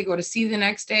next day, go to C the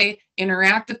next day,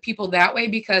 interact with people that way,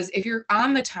 because if you're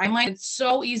on the timeline, it's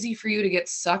so easy for you to get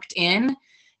sucked in,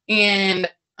 and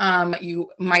you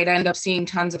might end up seeing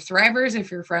tons of thrivers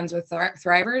if you're friends with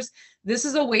thrivers. This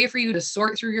is a way for you to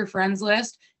sort through your friends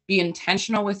list, be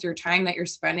intentional with your time that you're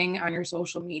spending on your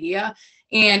social media.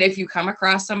 And if you come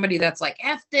across somebody that's like,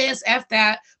 F this, F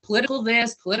that, political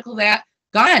this, political that,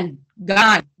 gone.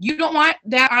 You don't want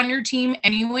that on your team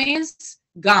anyways,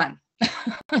 gone.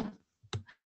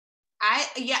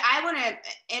 I want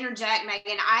to interject,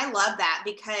 Megan. I love that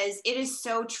because it is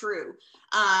so true.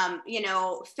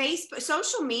 Facebook,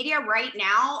 social media right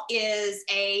now is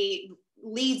a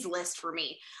leads list for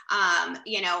me.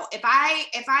 If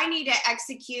I need to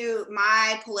execute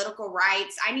my political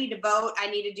rights, I need to vote, I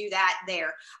need to do that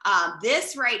there.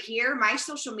 This right here, my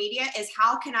social media, is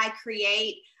how can I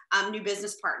create new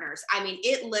business partners. I mean,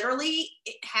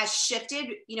 it has shifted.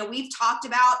 We've talked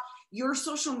about your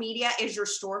social media is your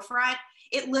storefront.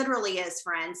 It literally is,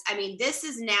 friends. I mean, this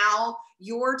is now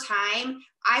your time.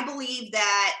 I believe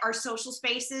that our social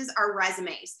spaces are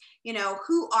resumes.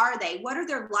 Who are they? What are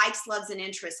their likes, loves, and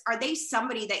interests? Are they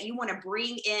somebody that you want to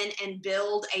bring in and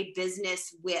build a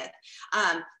business with?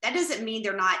 That doesn't mean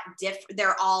they're not different.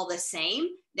 They're all the same.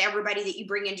 Everybody that you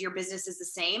bring into your business is the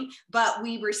same, but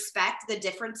we respect the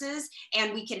differences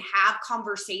and we can have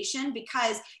conversation,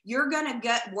 because you're going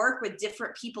to work with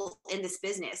different people in this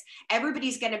business.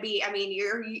 Everybody's going to be,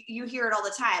 you hear it all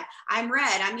the time. I'm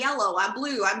red, I'm yellow, I'm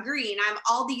blue, I'm green, I'm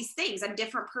all these things. I'm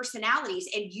different personalities,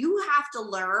 and you have to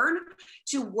learn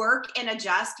to work and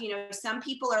adjust. Some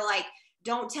people are like,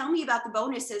 don't tell me about the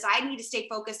bonuses. I need to stay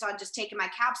focused on just taking my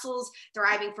capsules,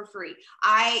 thriving for free.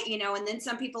 And then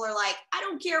some people are like, I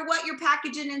don't care what you're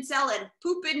packaging and selling,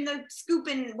 pooping, the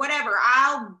scooping, whatever,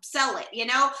 I'll sell it,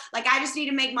 like I just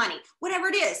need to make money, whatever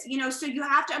it is, so you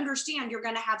have to understand you're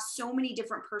going to have so many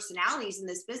different personalities in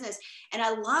this business. And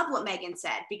I love what Megan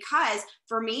said, because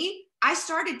for me, I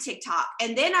started TikTok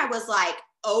and then I was like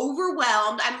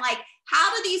overwhelmed. I'm like,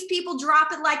 how do these people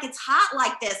drop it like it's hot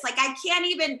like this? Like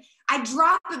I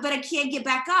drop it, but I can't get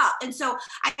back up. And so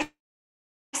I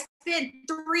spent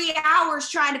 3 hours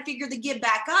trying to figure the get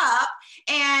back up.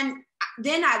 And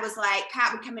then I was like,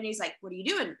 Pat would come in, he's like, what are you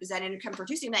doing? Is that income for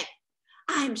Tuesday? I'm like,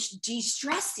 I'm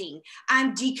de-stressing.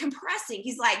 I'm decompressing.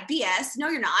 He's like, BS. No,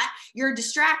 you're not. You're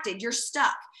distracted. You're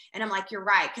stuck. And I'm like, you're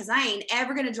right. Cause I ain't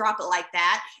ever going to drop it like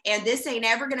that. And this ain't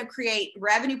ever going to create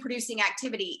revenue producing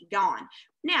activity. Gone.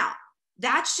 Now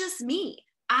that's just me.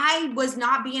 I was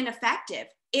not being effective.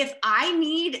 If I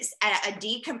need a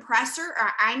decompressor or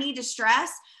I need to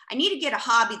stress, I need to get a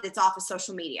hobby that's off of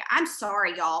social media. I'm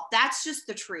sorry, y'all. That's just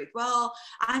the truth. Well,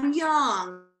 I'm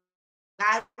young.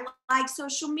 I like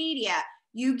social media.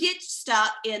 You get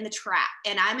stuck in the trap.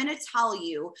 And I'm going to tell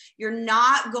you, you're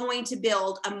not going to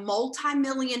build a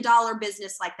multi-million-dollar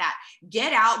business like that.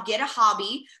 Get out, get a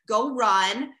hobby, go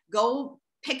run, go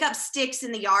pick up sticks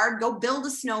in the yard, go build a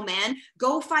snowman,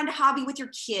 go find a hobby with your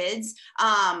kids.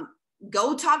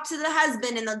 Go talk to the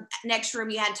husband in the next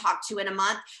room you hadn't talked to in a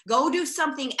month. Go do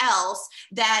something else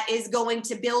that is going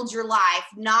to build your life,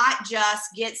 not just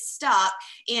get stuck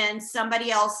in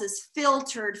somebody else's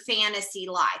filtered fantasy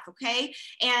life, okay?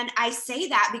 And I say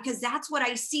that because that's what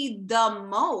I see the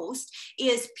most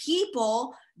is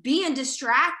people being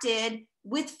distracted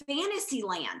with fantasy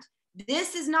land.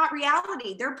 This is not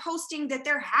reality. They're posting that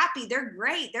they're happy, they're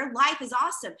great, their life is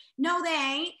awesome. No, they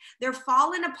ain't. They're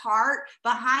falling apart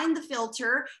behind the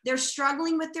filter. They're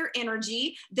struggling with their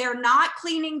energy. They're not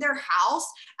cleaning their house.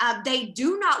 They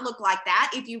do not look like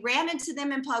that. If you ran into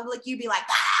them in public, you'd be like,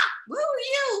 ah, who are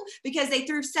you? Because they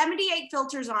threw 78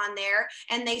 filters on there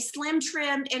and they slim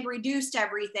trimmed and reduced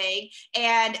everything.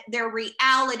 And their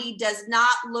reality does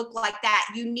not look like that.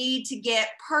 You need to get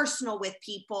personal with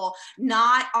people,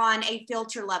 not on a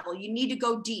filter level. You need to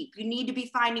go deep. You need to be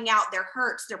finding out their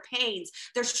hurts, their pains,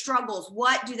 their struggles.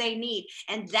 What do they need?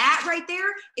 And that right there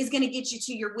is going to get you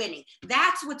to your winning.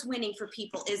 That's what's winning for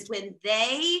people is when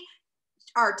they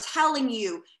are telling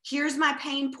you, here's my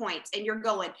pain points. And you're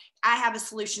going, I have a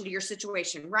solution to your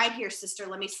situation right here, sister.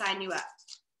 Let me sign you up.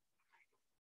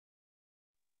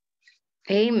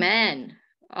 Amen.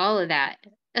 All of that.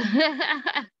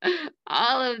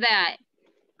 All of that.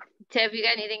 Tiff, you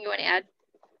got anything you want to add?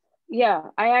 Yeah,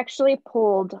 I actually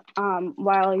pulled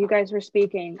while you guys were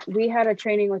speaking. We had a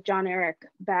training with John Eric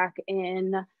back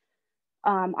in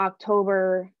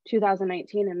October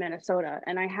 2019 in Minnesota,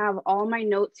 and I have all my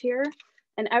notes here.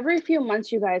 And every few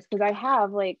months, you guys, because I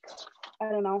have like, I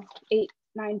don't know,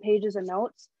 8-9 pages of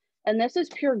notes, and this is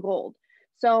pure gold.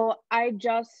 So I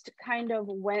just kind of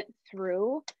went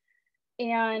through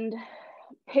and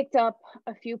picked up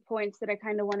a few points that I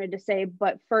kind of wanted to say.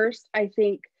 But first, I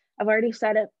think I've already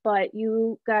said it, but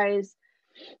you guys,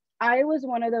 I was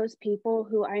one of those people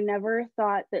who I never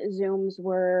thought that Zooms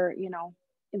were, you know,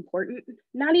 important.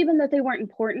 Not even that they weren't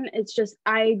important. It's just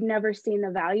I'd never seen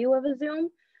the value of a Zoom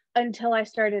until I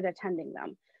started attending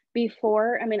them.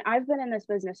 Before, I mean, I've been in this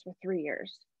business for 3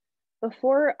 years.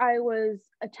 Before I was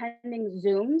attending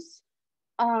Zooms,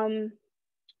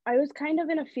 I was kind of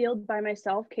in a field by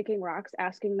myself, kicking rocks,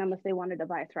 asking them if they wanted to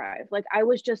buy Thrive. Like I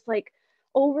was just like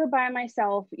over by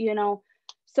myself, you know.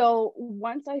 So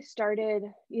once I started,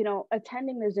 you know,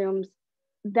 attending the Zooms,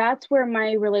 that's where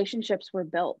my relationships were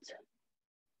built.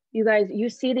 You guys, you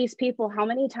see these people how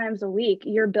many times a week?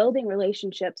 You're building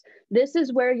relationships. This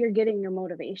is where you're getting your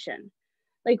motivation.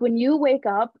 Like when you wake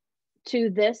up to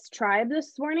this tribe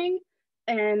this morning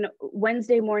and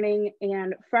Wednesday morning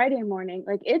and Friday morning,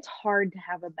 like it's hard to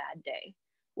have a bad day.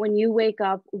 When you wake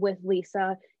up with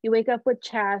Lisa, you wake up with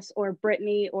Chas or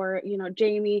Brittany or, you know,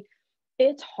 Jamie,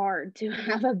 it's hard to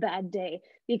have a bad day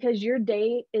because your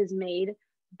day is made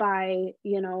by,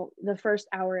 you know, the first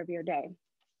hour of your day.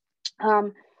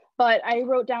 But I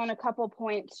wrote down a couple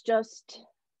points just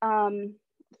from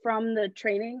the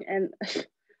training, and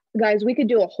guys, we could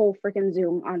do a whole freaking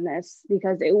Zoom on this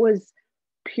because it was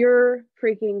pure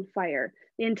freaking fire.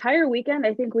 The entire weekend,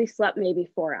 I think we slept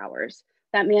maybe 4 hours.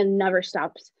 That man never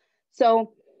stops.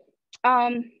 So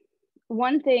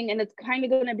one thing, and it's kind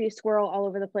of going to be squirrel all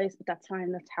over the place, but that's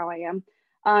fine. That's how I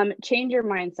am. Change your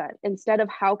mindset. Instead of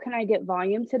how can I get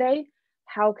volume today?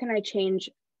 How can I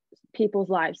change people's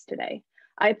lives today?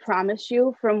 I promise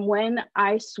you, from when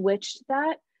I switched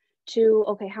that to,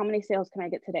 okay, how many sales can I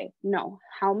get today? No,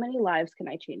 how many lives can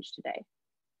I change today?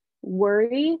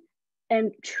 Worry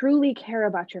and truly care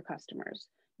about your customers.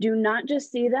 Do not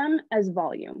just see them as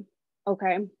volume,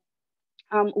 okay?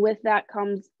 With that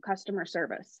comes customer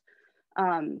service.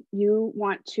 You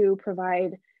want to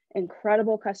provide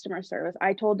incredible customer service.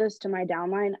 I told this to my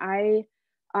downline. I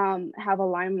have a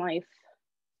Lime Life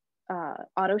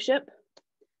auto ship.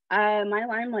 My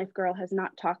Lime Life girl has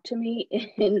not talked to me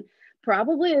in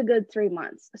probably a good 3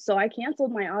 months. So I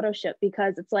canceled my auto ship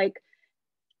because it's like,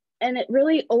 and it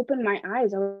really opened my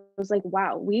eyes. I was like,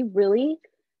 wow, we really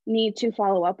need to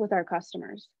follow up with our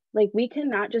customers. Like, we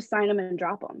cannot just sign them and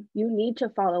drop them. You need to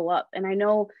follow up. And I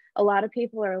know a lot of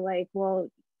people are like,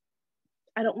 well,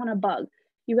 I don't want to bug.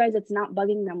 You guys, it's not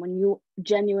bugging them when you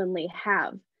genuinely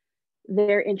have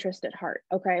their interest at heart.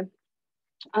 Okay.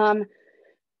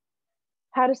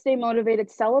 How to stay motivated,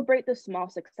 celebrate the small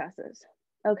successes.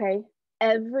 Okay.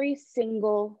 Every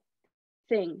single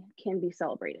thing can be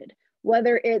celebrated,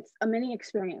 whether it's a mini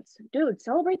experience. Dude,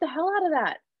 celebrate the hell out of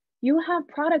that. You have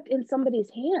product in somebody's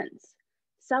hands.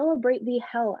 Celebrate the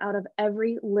hell out of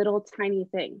every little tiny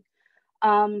thing.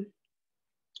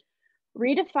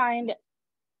 Redefine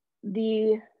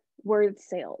the word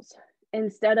sales.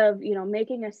 Instead of, you know,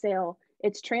 making a sale,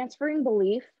 it's transferring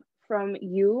belief from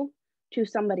you to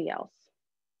somebody else.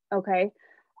 Okay.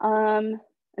 And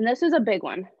this is a big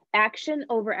one, action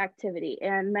over activity.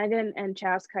 And Megan and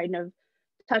Chas kind of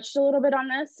touched a little bit on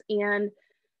this, and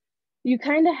you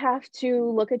kind of have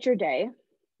to look at your day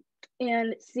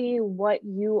and see what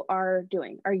you are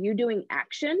doing. Are you doing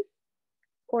action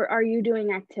or are you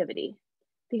doing activity?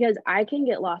 Because I can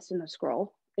get lost in the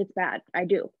scroll. It's bad. I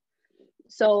do.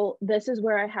 So this is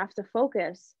where I have to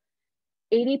focus.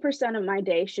 80% of my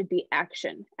day should be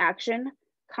action. Action,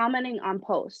 commenting on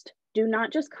post. Do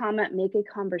not just comment, make a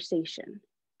conversation.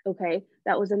 Okay,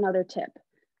 that was another tip.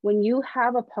 When you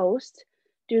have a post,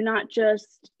 do not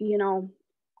just, you know,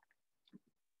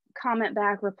 comment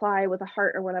back, reply with a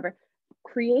heart or whatever.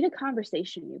 Create a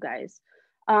conversation, you guys.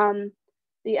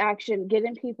 The action, get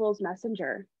in people's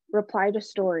messenger, reply to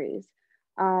stories,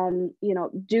 you know,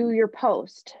 do your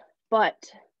post.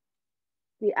 But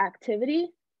the activity,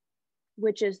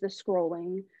 which is the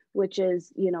scrolling, which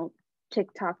is, you know,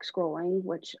 TikTok scrolling,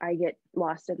 which I get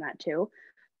lost in that too.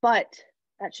 But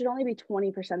that should only be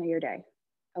 20% of your day.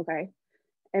 Okay.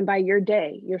 And by your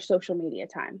day, your social media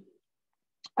time.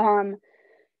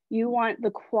 You want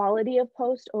the quality of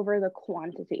post over the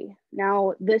quantity.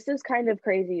 Now, this is kind of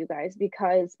crazy, you guys,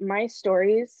 because my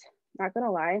stories, not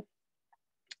gonna lie,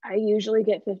 I usually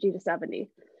get 50 to 70.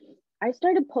 I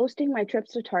started posting my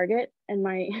trips to Target and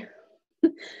my,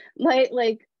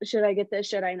 like, should I get this,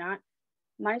 should I not?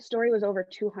 My story was over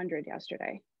 200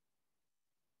 yesterday.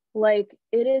 Like,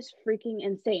 it is freaking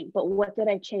insane. But what did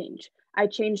I change? I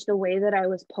changed the way that I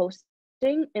was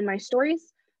posting in my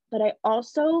stories, but I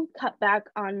also cut back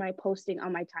on my posting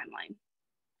on my timeline.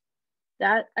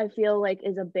 That I feel like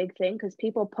is a big thing because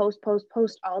people post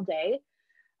all day.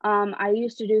 I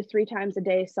used to do 3 times a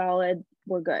day solid,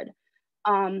 we're good.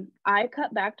 I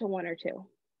cut back to 1 or 2,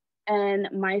 and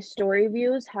my story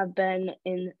views have been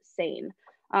insane.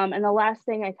 And the last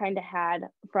thing I kind of had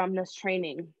from this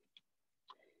training,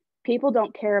 people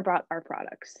don't care about our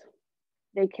products.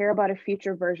 They care about a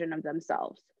future version of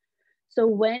themselves. So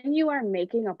when you are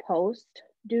making a post,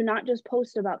 do not just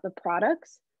post about the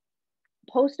products,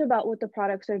 post about what the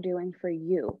products are doing for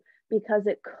you, because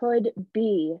it could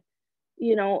be,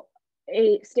 you know,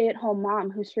 a stay-at-home mom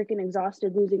who's freaking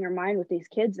exhausted, losing her mind with these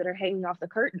kids that are hanging off the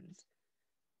curtains.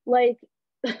 Like,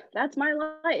 that's my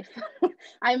life.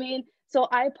 I mean, so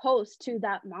I post to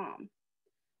that mom.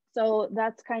 So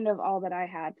that's kind of all that I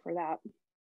had for that.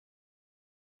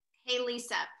 Hey,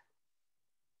 Lisa.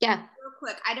 Yeah. Real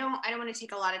quick, I don't want to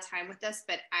take a lot of time with this,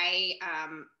 but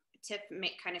Tiff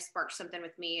kind of sparked something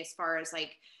with me as far as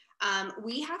like,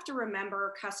 we have to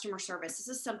remember customer service. This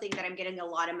is something that I'm getting a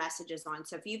lot of messages on.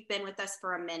 So if you've been with us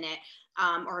for a minute,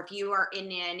 or if you are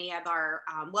in any of our,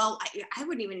 I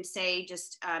wouldn't even say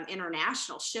just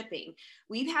international shipping.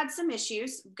 We've had some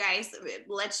issues, guys.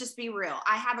 Let's just be real.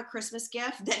 I have a Christmas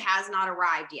gift that has not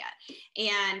arrived yet.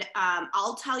 And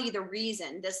I'll tell you the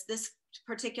reason. This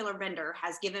particular vendor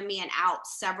has given me an out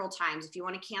several times. If you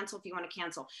want to cancel,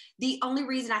 The only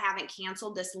reason I haven't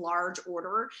canceled this large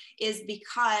order is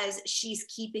because she's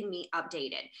keeping me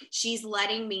updated. She's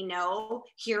letting me know,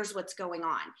 here's what's going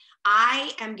on.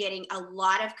 I am getting a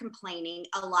lot of complaining,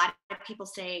 a lot of people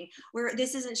saying,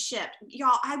 this isn't shipped.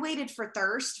 Y'all, I waited for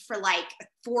Thirst for like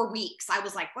 4 weeks. I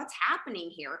was like, what's happening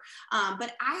here?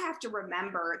 But I have to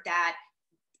remember that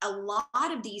a lot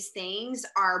of these things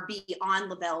are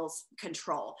beyond LaBelle's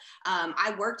control.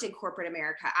 I worked in corporate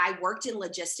America. I worked in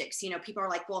logistics. You know, people are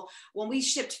like, well, when we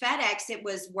shipped FedEx, it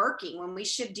was working. When we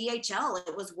shipped DHL,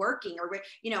 it was working. Or,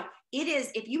 you know, it is,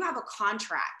 if you have a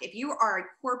contract, if you are a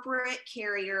corporate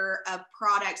carrier of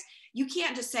products, you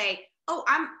can't just say, oh,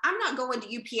 I'm not going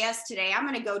to UPS today. I'm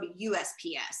going to go to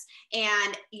USPS.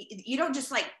 And you don't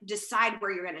just like decide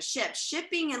where you're going to ship.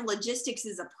 Shipping and logistics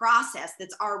is a process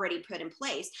that's already put in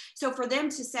place. So for them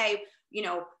to say,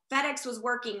 FedEx was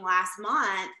working last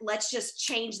month. Let's just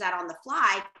change that on the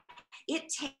fly. It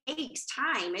takes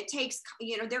time. It takes,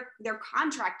 they're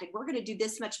contracted. We're going to do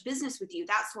this much business with you,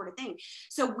 that sort of thing.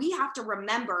 So we have to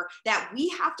remember that we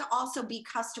have to also be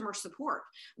customer support.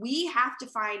 We have to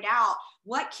find out,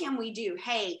 what can we do?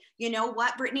 Hey, you know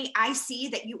what, Brittany, I see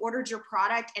that you ordered your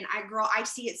product and I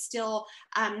see it's still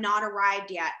not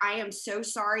arrived yet. I am so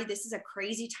sorry. This is a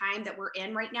crazy time that we're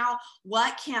in right now.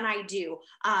 What can I do?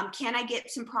 Can I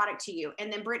get some product to you?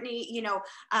 And then Brittany,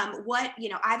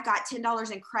 I've got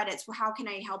 $10 in credits. Well, how can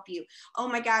I help you? Oh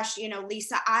my gosh,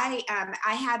 Lisa, I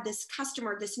had this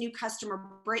new customer,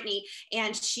 Brittany,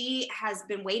 and she has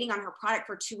been waiting on her product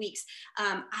for 2 weeks.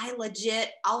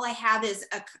 All I have is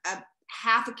a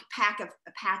half a pack of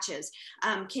patches.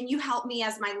 Can you help me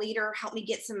as my leader, help me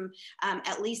get some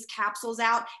at least capsules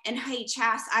out? And hey,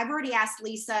 Chas, I've already asked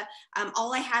Lisa,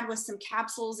 all I had was some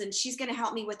capsules and she's going to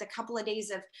help me with a couple of days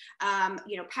of,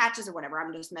 patches or whatever.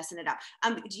 I'm just messing it up.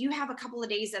 Do you have a couple of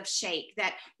days of shake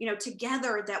that,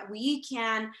 together that we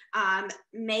can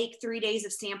make 3 days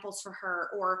of samples for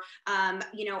her? Or,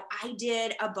 I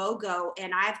did a BOGO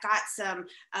and I've got some,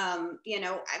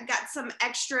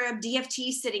 extra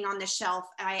DFT sitting on the shelf.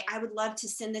 I would love to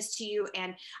send this to you.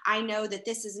 And I know that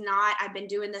I've been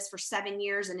doing this for 7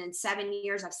 years. And in 7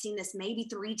 years, I've seen this maybe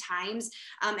 3 times.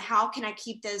 How can I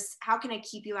keep this? How can I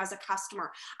keep you as a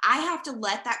customer? I have to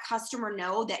let that customer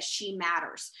know that she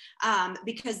matters,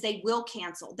 because they will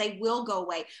cancel. They will go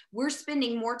away. We're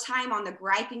spending more time on the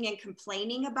griping and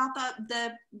complaining about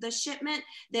the shipment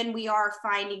than we are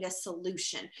finding a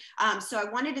solution. So I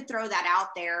wanted to throw that out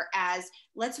there as,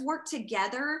 let's work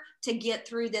together to get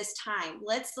through this time.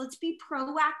 Let's be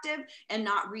proactive and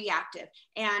not reactive.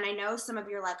 And I know some of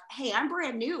you are like, hey, I'm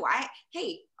brand new.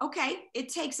 Okay, it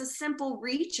takes a simple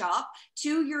reach up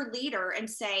to your leader and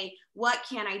say, what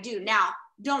can I do? Now,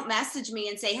 don't message me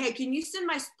and say, hey, can you send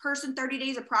my person 30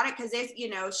 days of product because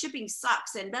shipping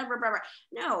sucks and blah, blah, blah, blah.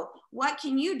 No, what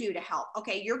can you do to help?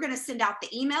 Okay, you're going to send out the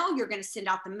email. You're going to send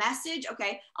out the message.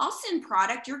 Okay, I'll send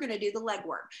product. You're going to do the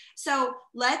legwork. So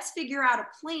let's figure out a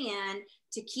plan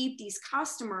to keep these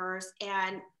customers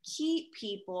and keep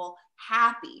people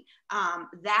happy.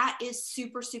 That is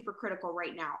super, super critical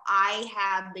right now. I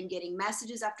have been getting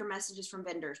messages after messages from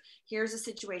vendors. Here's a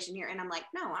situation here. And I'm like,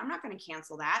 no, I'm not going to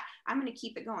cancel that. I'm going to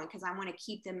keep it going because I want to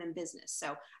keep them in business.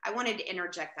 So I wanted to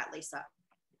interject that, Lisa.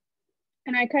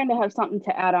 And I kind of have something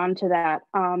to add on to that.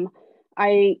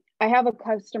 I have a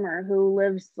customer who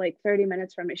lives like 30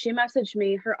 minutes from me. She messaged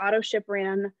me, her auto ship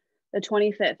ran the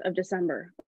 25th of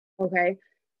December. Okay.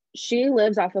 She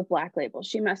lives off of Black Label.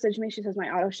 She messaged me. She says, my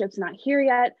auto ship's not here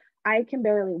yet. I can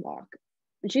barely walk.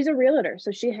 And she's a realtor,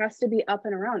 so she has to be up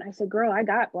and around. I said, girl, I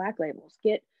got Black Labels.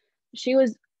 She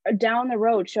was down the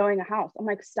road showing a house. I'm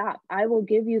like, stop. I will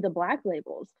give you the Black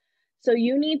Labels. So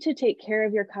you need to take care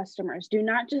of your customers. Do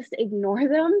not just ignore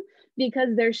them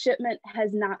because their shipment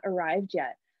has not arrived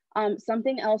yet.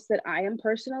 Something else that I am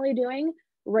personally doing,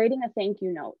 writing a thank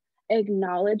you note.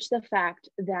 Acknowledge the fact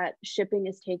that shipping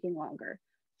is taking longer.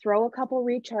 Throw a couple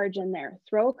recharge in there.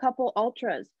 Throw a couple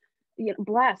ultras,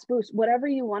 blast, boost, whatever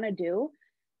you want to do.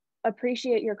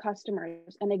 Appreciate your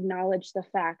customers and acknowledge the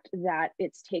fact that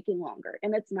it's taking longer.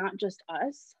 And it's not just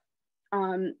us.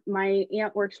 My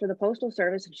aunt works for the Postal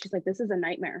Service and she's like, this is a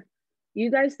nightmare.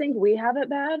 You guys think we have it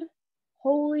bad?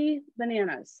 Holy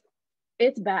bananas.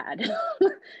 It's bad.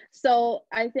 So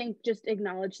I think just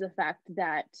acknowledge the fact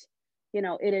that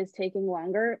it is taking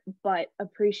longer, but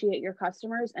appreciate your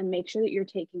customers and make sure that you're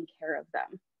taking care of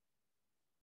them.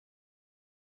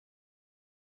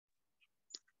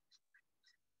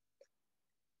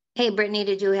 Hey, Brittany,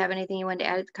 did you have anything you wanted to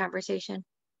add to the conversation?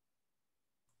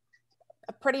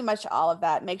 Pretty much all of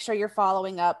that. Make sure you're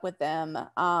following up with them.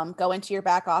 Go into your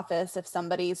back office. If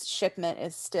somebody's shipment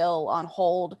is still on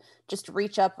hold, just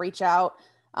reach out.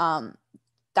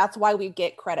 That's why we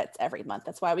get credits every month.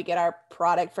 That's why we get our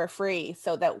product for free,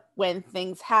 so that when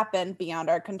things happen beyond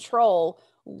our control,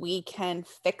 we can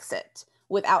fix it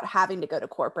without having to go to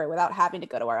corporate, without having to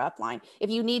go to our upline. If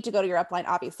you need to go to your upline,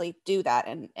 obviously do that.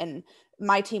 And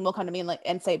my team will come to me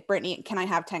and say, Brittany, can I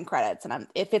have 10 credits? And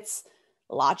if it's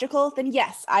logical, then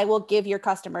yes, I will give your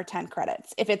customer 10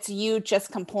 credits. If it's you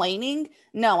just complaining,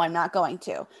 no, I'm not going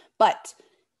to. But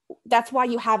that's why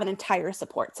you have an entire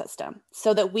support system,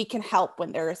 so that we can help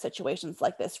when there are situations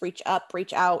like this. Reach up,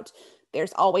 reach out.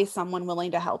 There's always someone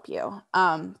willing to help you.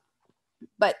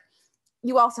 But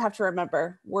you also have to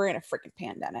remember, we're in a freaking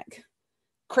pandemic.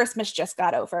 Christmas just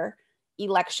got over.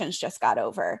 Elections just got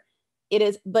over. It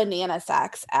is banana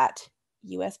sacks at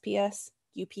USPS,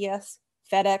 UPS,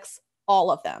 FedEx, all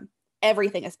of them.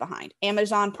 Everything is behind.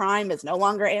 Amazon Prime is no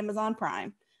longer Amazon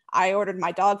Prime. I ordered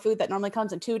my dog food that normally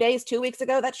comes in 2 days, 2 weeks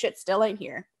ago. That shit still ain't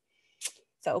here.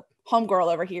 So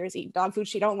homegirl over here is eating dog food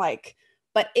she don't like.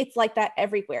 But it's like that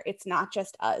everywhere. It's not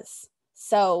just us.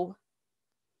 So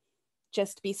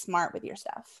just be smart with your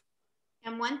stuff.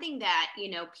 And one thing that,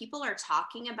 people are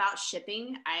talking about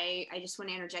shipping, I just want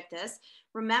to interject this.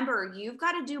 Remember, you've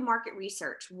got to do market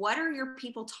research. What are your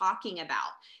people talking about?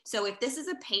 So if this is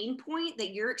a pain point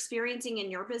that you're experiencing in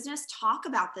your business, talk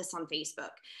about this on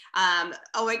Facebook.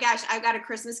 Oh my gosh, I've got a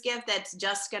Christmas gift that's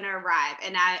just going to arrive.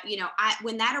 And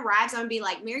when that arrives, I'm going to be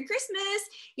like, Merry Christmas.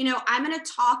 I'm going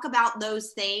to talk about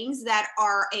those things that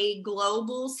are a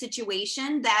global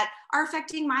situation that are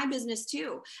affecting my business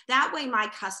too. That way my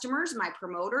customers, my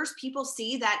promoters, people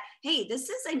see that, hey, this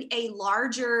is a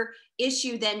larger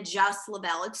issue than just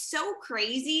LaBelle. It's so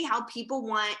crazy how people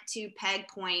want to peg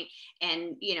point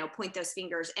and, point those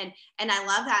fingers. And I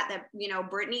love that,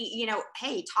 Brittany,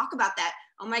 hey, talk about that.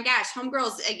 Oh my gosh,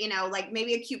 homegirls, like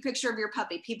maybe a cute picture of your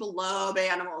puppy. People love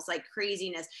animals like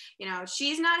craziness.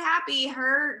 She's not happy.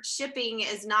 Her shipping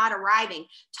is not arriving.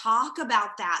 Talk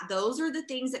about that. Those are the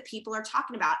things that people are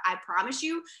talking about. I promise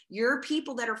you, your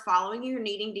people that are following you,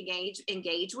 needing to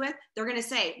engage with, they're going to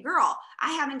say, girl,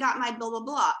 I haven't got my blah, blah,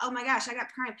 blah. Oh my gosh, I got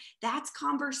Prime. That's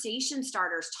conversation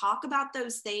starters. Talk about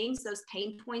those things, those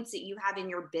pain points that you have in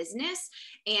your business.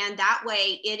 And that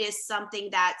way it is something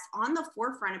that's on the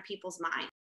forefront of people's minds.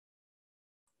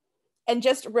 And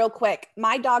just real quick,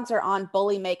 my dogs are on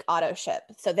Bully Make Auto Ship.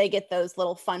 So they get those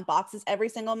little fun boxes every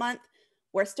single month.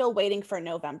 We're still waiting for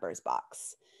November's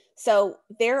box. So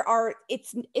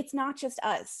it's not just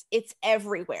us, it's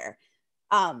everywhere.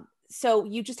 So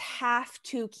you just have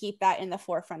to keep that in the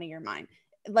forefront of your mind.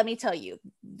 Let me tell you,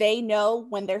 they know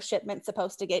when their shipment's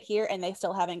supposed to get here and they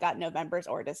still haven't got November's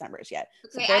or December's yet.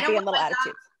 Okay, so they're being little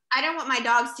attitudes. I don't want my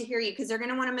dogs to hear you because they're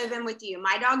going to want to move in with you.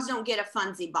 My dogs don't get a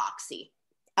funsy boxy.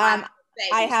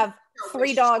 I have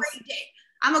 3 dogs.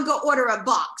 I'm going to go order a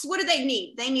box. What do they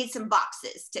need? They need some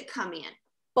boxes to come in.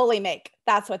 Bully Make.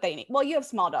 That's what they need. Well, you have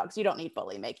small dogs. You don't need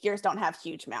Bully Make. Yours don't have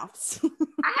huge mouths.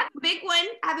 I have a big one.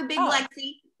 I have a big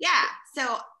Lexi. Yeah.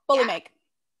 So Bully Make.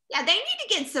 Yeah, they need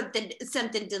to get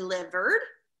something delivered.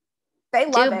 They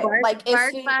love it. Like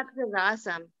Bark Box is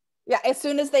awesome. Yeah, as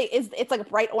soon as it's like a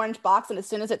bright orange box, and as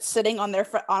soon as it's sitting on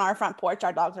our front porch,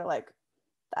 our dogs are like,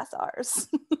 "That's ours."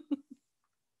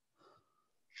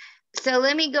 So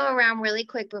let me go around really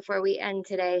quick before we end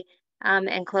today,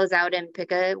 and close out and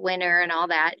pick a winner and all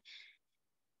that.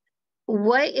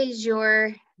 What is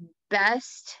your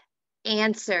best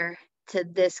answer to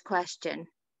this question?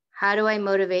 How do I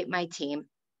motivate my team?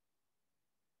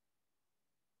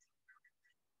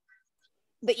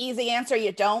 The easy answer,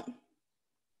 you don't.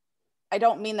 I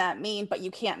don't mean that mean, but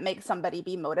you can't make somebody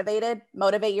be motivated.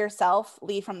 Motivate yourself,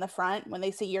 lead from the front. When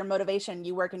they see your motivation,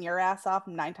 you working your ass off,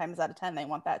 9 times out of 10, they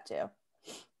want that too.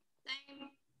 Same.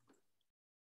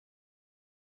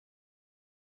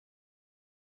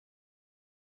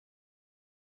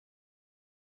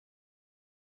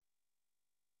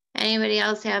 Anybody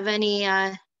else have any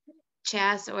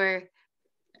Chas or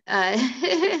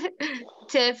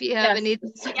Tiff, you have any?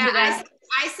 Yeah,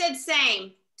 I said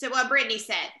same to what Brittany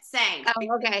said. Same.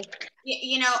 Oh, okay.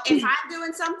 If I'm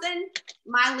doing something,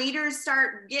 my leaders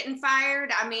start getting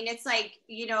fired. I mean, it's like,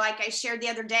 like I shared the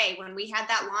other day when we had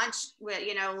that launch with,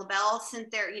 LaBelle sent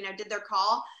their, did their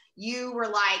call. You were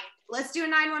like, let's do a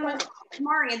 911 call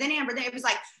tomorrow. And then Amber, it was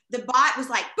like, the bot was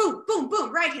like, boom, boom,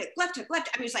 boom, right hook, left hook, left.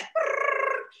 I mean, it's like,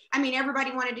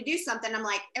 everybody wanted to do something. I'm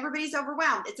like, everybody's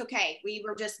overwhelmed. It's okay. We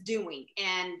were just doing,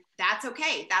 and that's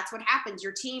okay. That's what happens.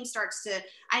 Your team starts to,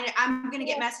 I'm going to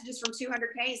get messages from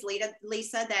 200Ks,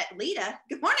 Lisa,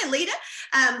 good morning, Lita.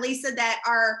 Lisa, that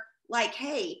are like,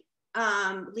 hey,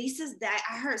 Lisa's that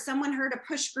I heard someone heard a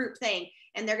push group thing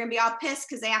and they're going to be all pissed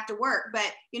because they have to work.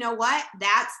 But you know what?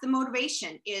 That's the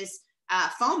motivation is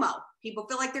FOMO. People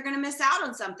feel like they're going to miss out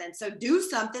on something. So do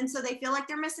something so they feel like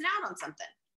they're missing out on something.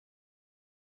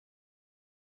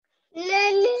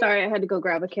 Sorry, I had to go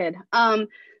grab a kid.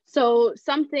 So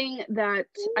something that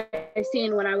I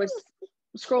seen when I was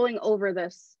scrolling over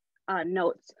this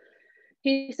notes,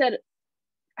 he said,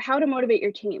 how to motivate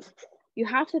your team. You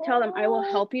have to tell them, I will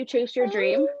help you chase your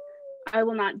dream. I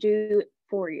will not do it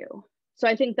for you. So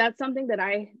I think that's something that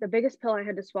the biggest pill I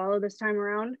had to swallow this time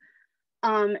around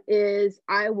is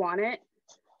I want it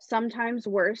sometimes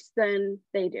worse than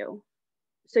they do.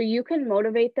 So you can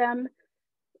motivate them.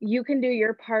 You can do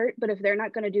your part, but if they're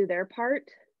not going to do their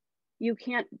part, you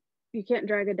can't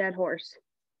drag a dead horse.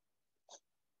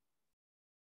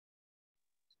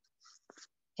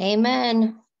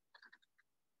 Amen.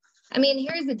 I mean,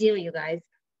 here's the deal, you guys.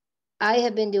 I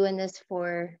have been doing this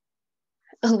for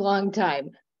a long time.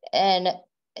 And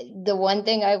the one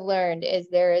thing I've learned is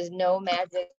there is no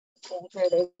magic answer.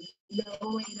 There's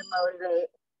no way to motivate.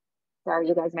 Sorry,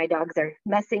 you guys, my dogs are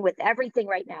messing with everything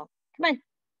right now. Come on,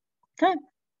 come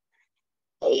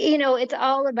on. You know, it's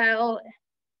all about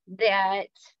that.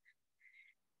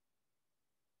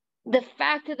 The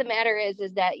fact of the matter is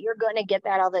that you're going to get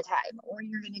that all the time, or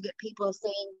you're going to get people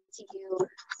saying to you,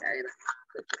 sorry,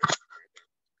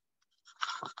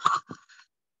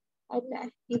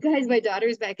 you guys, my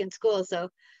daughter's back in school. So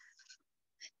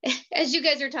as you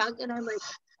guys are talking, I'm like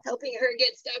helping her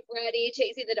get stuff ready,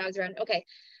 chasing the dogs around. Okay.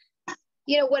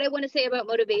 You know, what I want to say about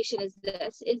motivation is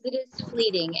this, is it is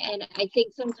fleeting. And I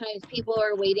think sometimes people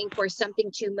are waiting for something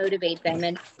to motivate them.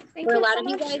 And for a lot of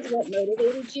you guys, what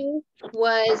motivated you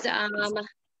was,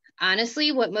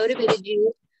 honestly, what motivated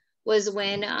you was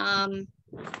when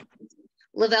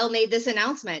Lavelle made this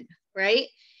announcement, right?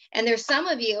 And there's some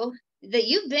of you that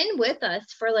you've been with us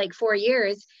for like 4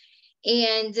 years,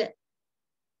 and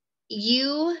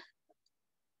you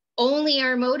only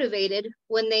are motivated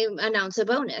when they announce a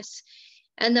bonus.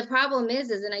 And the problem is,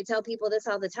 and I tell people this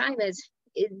all the time, is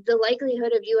the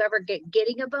likelihood of you ever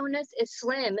getting a bonus is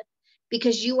slim,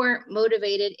 because you aren't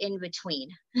motivated in between.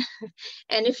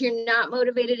 And if you're not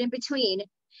motivated in between,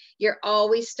 you're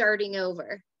always starting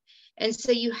over. And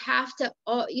so you have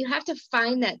to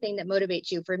find that thing that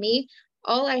motivates you. For me,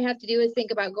 all I have to do is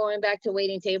think about going back to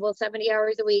waiting tables 70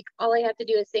 hours a week. All I have to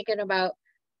do is thinking about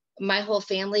my whole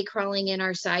family crawling in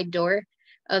our side door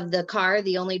of the car,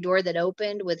 the only door that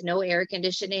opened with no air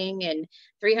conditioning and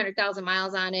 300,000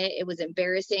 miles on it. It was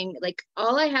embarrassing. Like,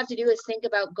 all I have to do is think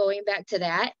about going back to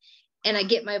that, and I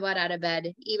get my butt out of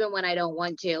bed even when I don't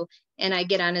want to, and I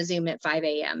get on a Zoom at 5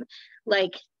 a.m.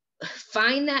 Like,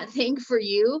 find that thing for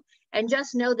you, and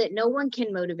just know that no one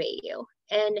can motivate you.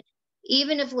 And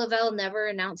even if Lavelle never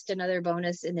announced another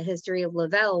bonus in the history of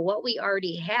Lavelle, what we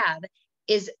already have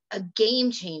is a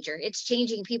game changer. It's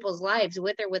changing people's lives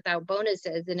with or without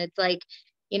bonuses. And it's like,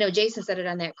 you know, Jason said it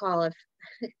on that call.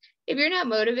 If you're not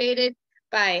motivated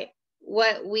by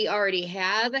what we already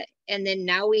have, and then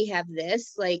now we have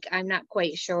this, like, I'm not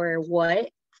quite sure what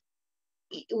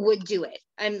would do it.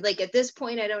 I'm like, at this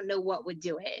point, I don't know what would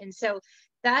do it. And so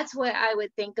that's what I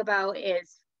would think about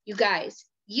is, you guys,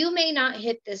 you may not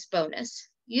hit this bonus.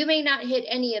 You may not hit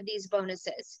any of these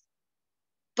bonuses,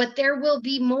 but there will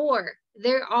be more.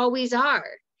 There always are.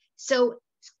 So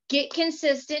get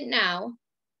consistent now.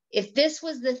 If this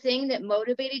was the thing that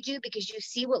motivated you because you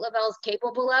see what Lavelle's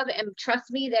capable of, and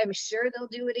trust me, I'm sure they'll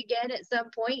do it again at some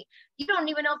point. You don't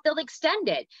even know if they'll extend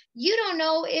it. You don't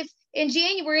know if in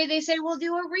January they say we'll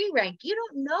do a re-rank. You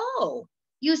don't know.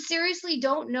 You seriously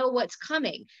don't know what's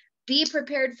coming. Be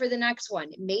prepared for the next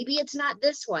one. Maybe it's not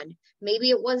this one.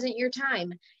 Maybe it wasn't your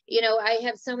time. You know, I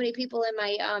have so many people in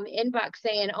my inbox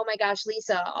saying, oh my gosh,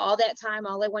 Lisa, all that time,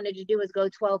 all I wanted to do was go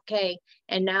 12K.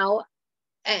 And now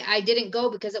I didn't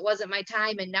go because it wasn't my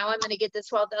time. And now I'm going to get this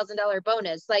 $12,000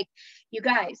 bonus. Like, you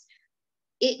guys,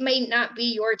 it may not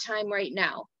be your time right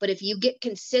now, but if you get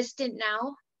consistent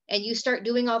now and you start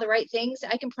doing all the right things,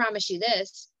 I can promise you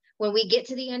this, when we get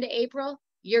to the end of April,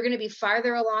 you're going to be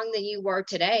farther along than you were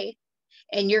today.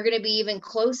 And you're going to be even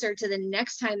closer to the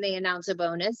next time they announce a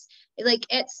bonus. Like,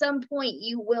 at some point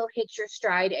you will hit your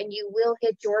stride and you will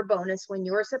hit your bonus when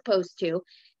you're supposed to.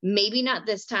 Maybe not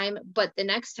this time, but the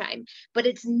next time. But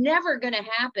it's never going to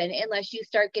happen unless you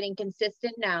start getting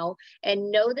consistent now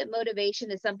and know that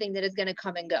motivation is something that is going to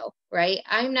come and go, right?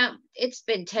 It's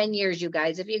been 10 years, you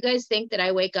guys. If you guys think that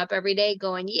I wake up every day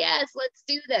going, yes, let's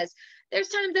do this, there's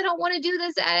times I don't want to do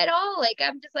this at all. Like,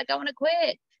 I'm just like, I want to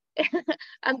quit.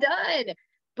 I'm done.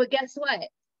 But guess what?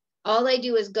 All I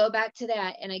do is go back to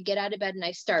that, and I get out of bed and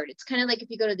I start. It's kind of like if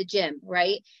you go to the gym,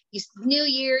 right? New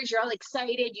Year's, you're all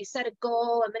excited. You set a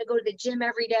goal. I'm going to go to the gym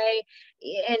every day.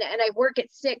 And I work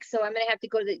at 6. So I'm going to have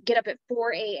to get up at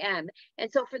 4 a.m. And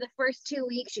so for the first 2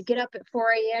 weeks, you get up at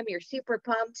 4 a.m. You're super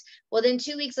pumped. Well, then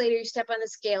 2 weeks later, you step on the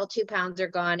scale, 2 pounds are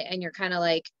gone. And you're kind of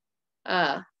like,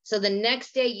 so the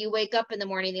next day you wake up in the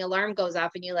morning, the alarm goes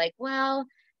off and you're like, well,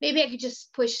 maybe I could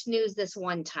just push snooze this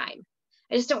one time.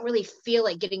 I just don't really feel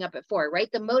like getting up at 4, right?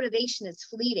 The motivation is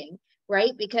fleeting,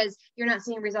 right? Because you're not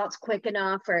seeing results quick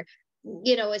enough, or,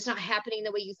 you know, it's not happening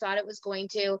the way you thought it was going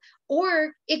to,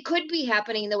 or it could be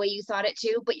happening the way you thought it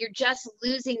to, but you're just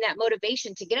losing that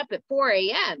motivation to get up at 4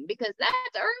 a.m. because that's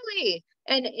early.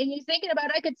 And you're thinking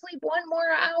about, I could sleep 1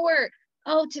 more hour.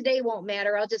 Oh, today won't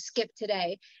matter. I'll just skip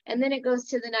today. And then it goes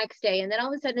to the next day. And then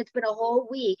all of a sudden it's been a whole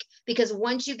week, because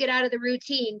once you get out of the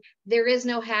routine, there is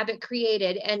no habit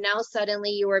created. And now suddenly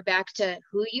you are back to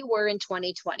who you were in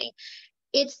 2020.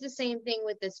 It's the same thing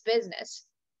with this business.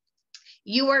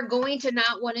 You are going to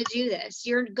not want to do this.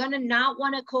 You're going to not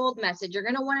want to cold message. You're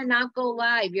going to want to not go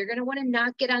live. You're going to want to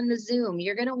not get on the Zoom.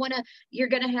 You're going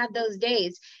to have those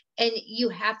days, and you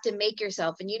have to make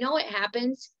yourself. And you know what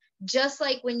happens? Just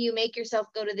like when you make yourself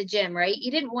go to the gym, right?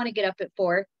 You didn't want to get up at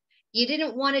 4. You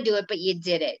didn't want to do it, but you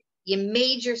did it. You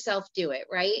made yourself do it,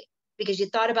 right? Because you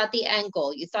thought about the end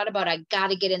goal. You thought about, I got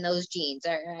to get in those jeans,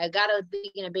 or I got to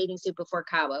be in a bathing suit before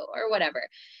Cabo, or whatever.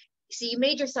 So you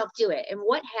made yourself do it. And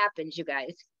what happens, you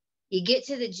guys? You get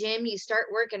to the gym, you start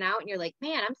working out, and you're like,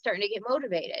 man, I'm starting to get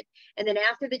motivated. And then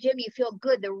after the gym, you feel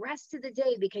good the rest of the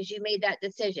day because you made that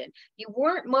decision. You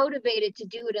weren't motivated to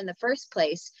do it in the first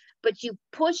place, but you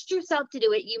pushed yourself to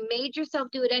do it. You made yourself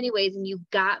do it anyways, and you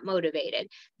got motivated.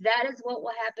 That is what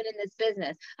will happen in this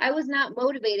business. I was not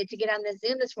motivated to get on this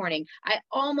Zoom this morning. I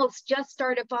almost just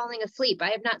started falling asleep.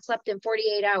 I have not slept in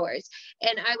 48 hours.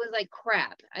 And I was like,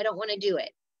 crap, I don't want to do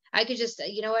it. I could just,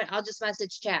 you know what? I'll just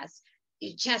message Chas.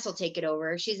 Chas will take it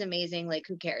over. She's amazing. Like,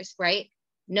 who cares, right?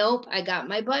 Nope. I got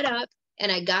my butt up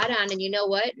and I got on. And you know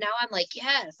what? Now I'm like,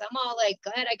 yes, I'm all like,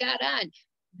 glad I got on.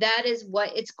 That is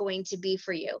what it's going to be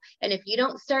for you. And if you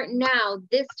don't start now,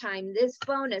 this time, this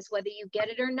bonus, whether you get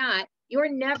it or not,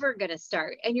 you're never going to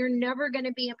start. And you're never going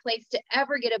to be in place to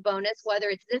ever get a bonus, whether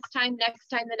it's this time, next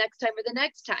time, the next time, or the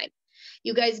next time.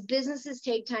 You guys, businesses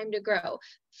take time to grow.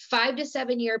 5 to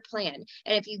 7 year plan.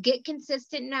 And if you get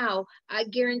consistent now, I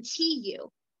guarantee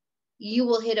you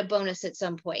will hit a bonus at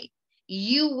some point.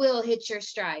 You will hit your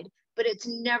stride, but it's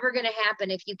never going to happen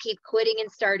if you keep quitting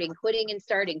and starting, quitting and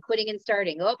starting, quitting and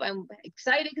starting. Oh, I'm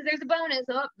excited because there's a bonus.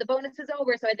 Oh, the bonus is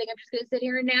over. So I think I'm just going to sit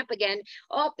here and nap again.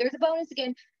 Oh, there's a bonus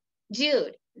again.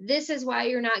 Dude, this is why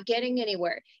you're not getting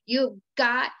anywhere. You've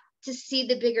got to see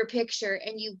the bigger picture,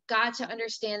 and you've got to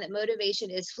understand that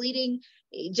motivation is fleeting.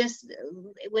 Just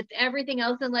with everything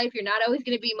else in life, you're not always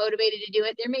going to be motivated to do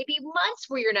it. There may be months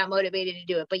where you're not motivated to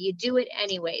do it, but you do it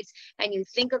anyways, and you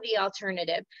think of the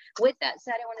alternative. With that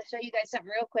said, I want to show you guys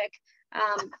something real quick.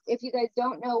 If you guys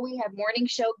don't know, we have morning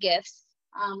show gifts.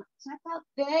 Check out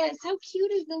this. How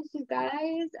cute is this, you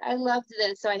guys? I loved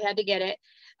this, so I had to get it.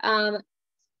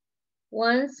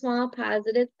 One small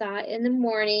positive thought in the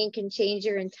morning can change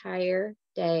your entire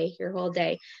day, your whole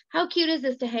day. How cute is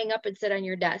this to hang up and sit on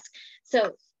your desk?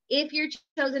 So if you're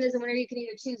chosen as a winner, you can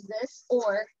either choose this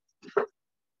or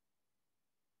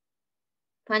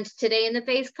punch today in the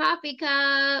face coffee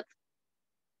cup.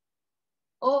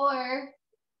 Or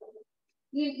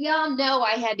y'all know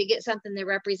I had to get something that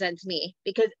represents me,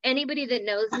 because anybody that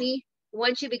knows me,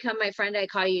 once you become my friend, I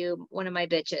call you one of my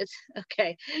bitches.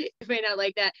 Okay. You may not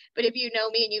like that, but if you know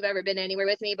me and you've ever been anywhere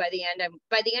with me, by the end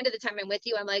of the time I'm with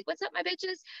you, I'm like, what's up, my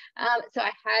bitches? So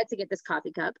I had to get this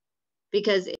coffee cup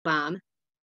because it's bomb.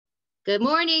 Good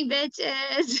morning,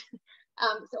 bitches.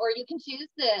 Or you can choose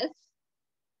this.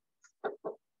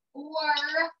 Or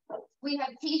we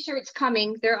have t-shirts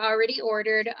coming. They're already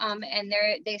ordered. And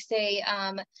they say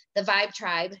the Vibes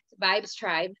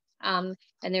Tribe.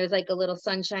 And there's like a little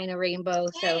sunshine, a rainbow.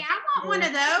 Hey, so I want one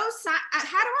of those.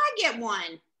 How do I get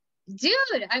one?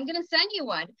 Dude, I'm gonna send you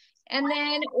one. And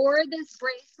then, or this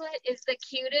bracelet is the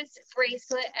cutest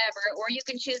bracelet ever. Or you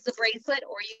can choose the bracelet,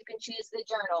 or you can choose the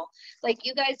journal. Like,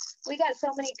 you guys, we got so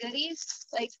many goodies.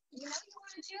 Like, you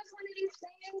want to choose one of these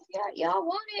things? Yeah, y'all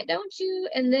want it, don't you?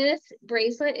 And this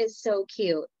bracelet is so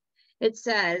cute. It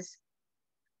says,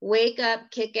 wake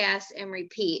up, kick ass, and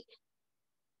repeat.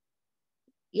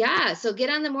 Yeah, so get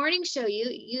on the morning show.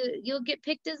 You'll get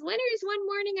picked as winners one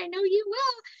morning. I know you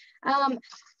will.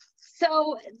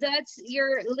 So that's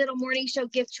your little morning show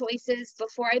gift choices.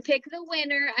 Before I pick the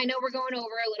winner, I know we're going over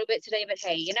a little bit today, but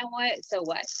hey, you know what? So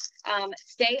what?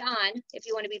 Stay on if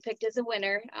you want to be picked as a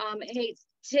winner. Hey,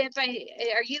 Tiff,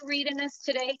 are you reading us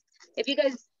today? If you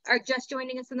guys are just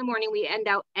joining us in the morning, we end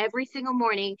out every single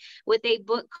morning with a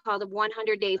book called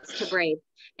 100 Days to Brave.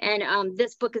 And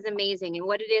this book is amazing. And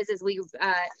what it is we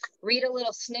read a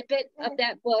little snippet of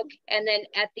that book. And then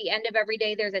at the end of every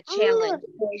day, there's a challenge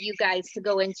for you guys to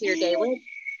go into your day with.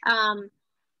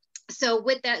 So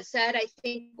with that said, I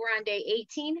think we're on day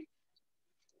 18.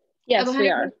 Yes, we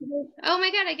are. Oh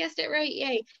my God, I guessed it right.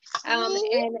 Yay.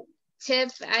 And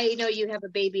Tiff, I know you have a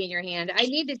baby in your hand. I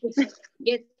need to just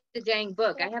get the dang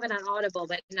book. I have it on Audible,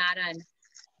 but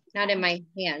not in my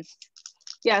hands.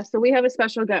 Yeah, so we have a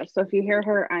special guest. So if you hear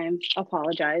her, I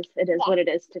apologize. It is what it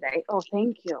is today. Oh,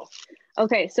 thank you.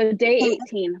 Okay, so day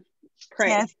 18.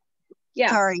 Pray. Tiff, yeah.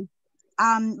 Sorry.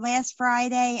 Last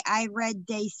Friday I read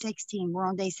day 16. We're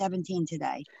on day 17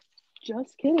 today.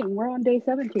 Just kidding. We're on day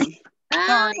 17.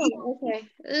 Sorry. Okay.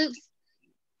 Oops.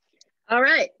 All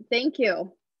right. Thank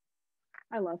you.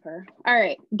 I love her. All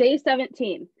right, day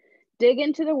 17. Dig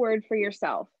into the word for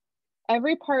yourself.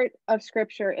 Every part of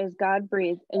scripture is God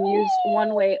breathed and used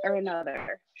one way or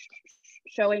another,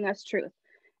 showing us truth.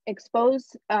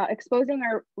 Exposing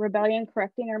our rebellion,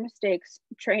 correcting our mistakes,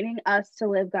 training us to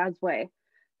live God's way.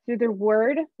 Through the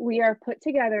word, we are put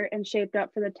together and shaped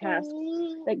up for the task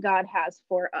that God has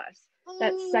for us.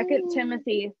 That's 2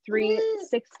 Timothy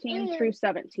 3:16 through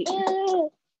 17.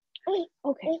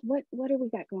 Okay, what do we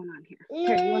got going on here?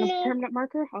 Here, you want a permanent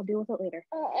marker? I'll deal with it later.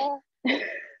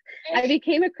 I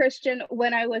became a Christian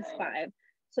when I was 5,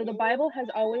 so the Bible has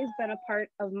always been a part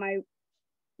of my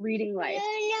reading life.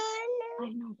 I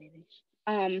know, baby.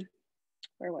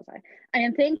 Where was I? I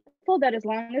am thankful that as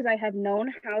long as I have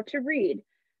known how to read,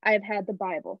 I have had the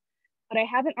Bible, but I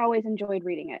haven't always enjoyed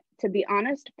reading it. To be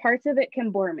honest, parts of it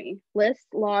can bore me. Lists,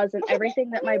 laws, and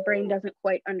everything that my brain doesn't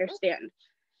quite understand.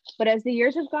 But as the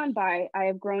years have gone by, I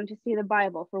have grown to see the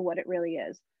Bible for what it really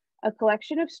is. A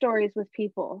collection of stories with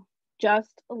people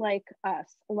just like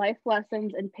us, life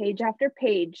lessons and page after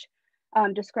page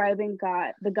describing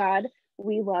God, the God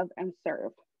we love and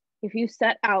serve. If you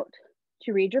set out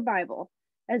to read your Bible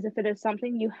as if it is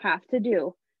something you have to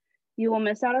do, you will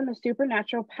miss out on the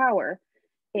supernatural power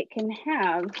it can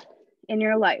have in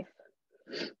your life.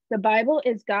 The Bible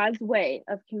is God's way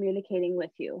of communicating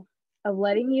with you, of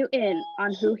letting you in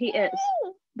on who He is.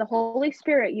 The Holy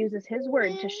Spirit uses His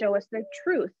word to show us the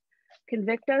truth,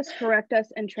 convict us, correct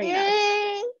us, and train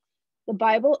us. The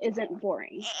Bible isn't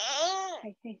boring.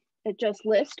 It just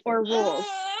lists or rules.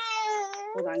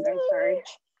 Hold on, guys, sorry.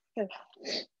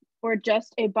 Or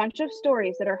just a bunch of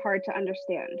stories that are hard to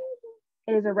understand.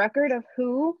 It is a record of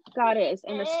who God is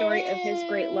and the story of His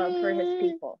great love for His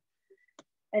people.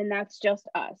 And that's just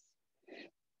us.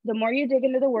 The more you dig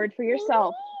into the word for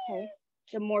yourself,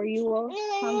 the more you will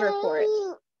hunger for it.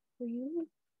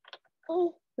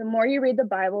 The more you read the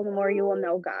Bible, the more you will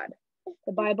know God.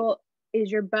 The Bible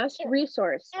is your best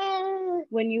resource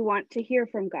when you want to hear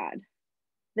from God.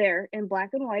 There, in black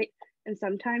and white, and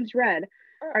sometimes red,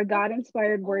 are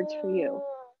God-inspired words for you.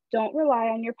 Don't rely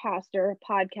on your pastor,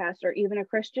 podcast, or even a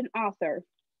Christian author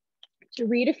to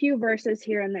read a few verses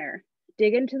here and there.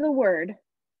 Dig into the word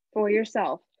for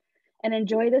yourself and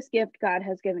enjoy this gift God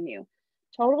has given you.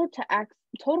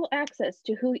 Total access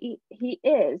to who he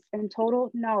is and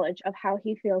total knowledge of how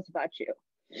He feels about you.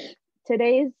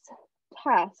 Today's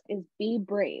task is be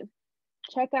brave.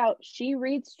 Check out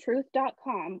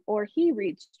shereadstruth.com or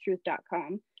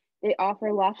hereadstruth.com. They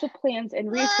offer lots of plans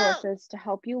and resources to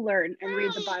help you learn and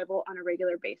read the Bible on a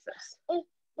regular basis.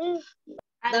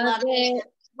 I love it.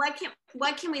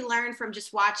 What can we learn from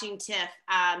just watching Tiff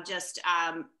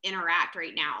interact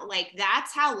right now? Like,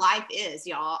 that's how life is,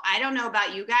 y'all. I don't know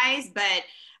about you guys, but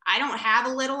I don't have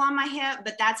a little on my hip,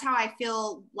 but that's how I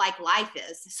feel like life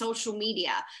is. Social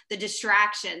media, the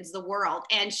distractions, the world.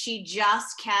 And she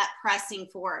just kept pressing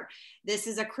forward. This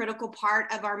is a critical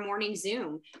part of our morning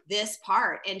Zoom, this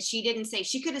part. And she didn't say,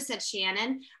 she could have said,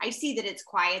 Shannon, I see that it's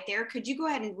quiet there. Could you go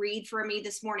ahead and read for me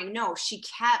this morning? No, she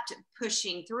kept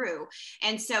pushing through.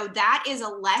 And so that is a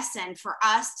lesson for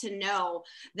us to know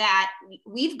that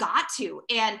we've got to.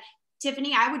 And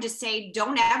Tiffany, I would just say,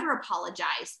 don't ever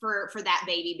apologize for that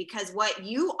baby, because what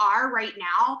you are right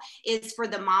now is for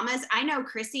the mamas. I know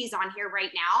Chrissy's on here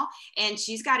right now and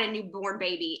she's got a newborn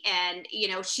baby, and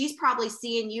she's probably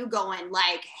seeing you going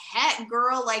like, heck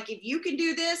girl, like if you can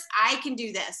do this, I can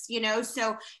do this,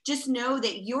 so just know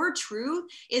that your truth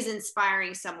is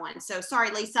inspiring someone. So sorry,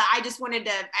 Lisa, I just wanted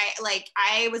to,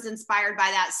 I was inspired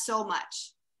by that so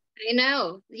much. I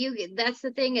know that's the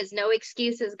thing, is no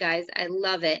excuses, guys. I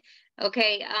love it.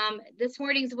 Okay, this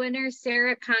morning's winner,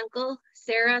 Sarah Conkle.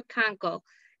 Sarah Conkle,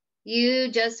 you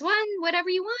just won whatever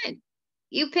you want.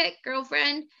 You pick,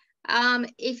 girlfriend.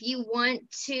 If you want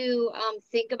to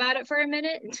think about it for a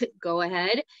minute, go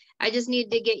ahead. I just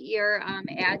need to get your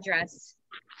address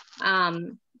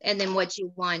and then what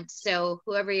you want. So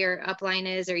whoever your upline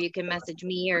is, or you can message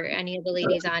me or any of the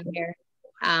ladies on here,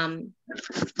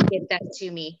 get that to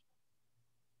me.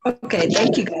 Okay,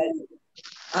 thank you guys.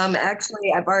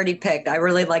 Actually, I've already picked. I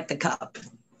really like the cup.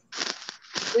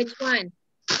 Which one?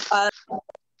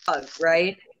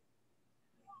 Right?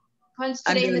 Punch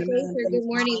today in the face or good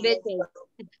morning, bitches?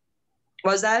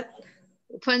 What was that?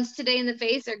 Punch today in the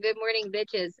face or good morning,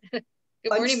 bitches? Good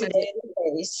Punch morning, today in the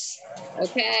face.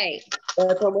 Okay.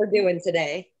 That's what we're doing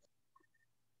today.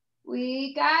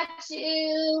 We got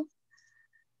you.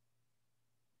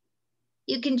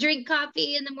 You can drink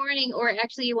coffee in the morning, or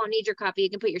actually you won't need your coffee. You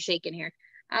can put your shake in here.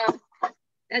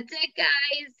 That's it,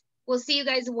 guys. We'll see you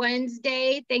guys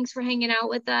Wednesday. Thanks for hanging out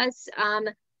with us.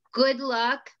 Good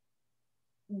luck.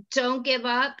 don't give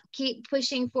up, keep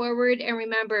pushing forward, and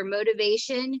remember,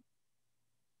 motivation,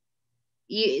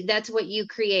 that's what you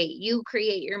create. You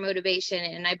create your motivation,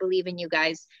 and I believe in you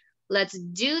guys. Let's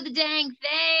do the dang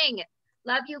thing.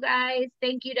 Love you guys.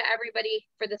 Thank you to everybody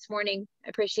for this morning. I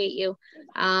appreciate you.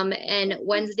 And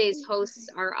Wednesday's hosts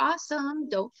are awesome.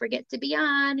 Don't forget to be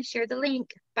on. Share the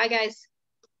link. Bye, guys.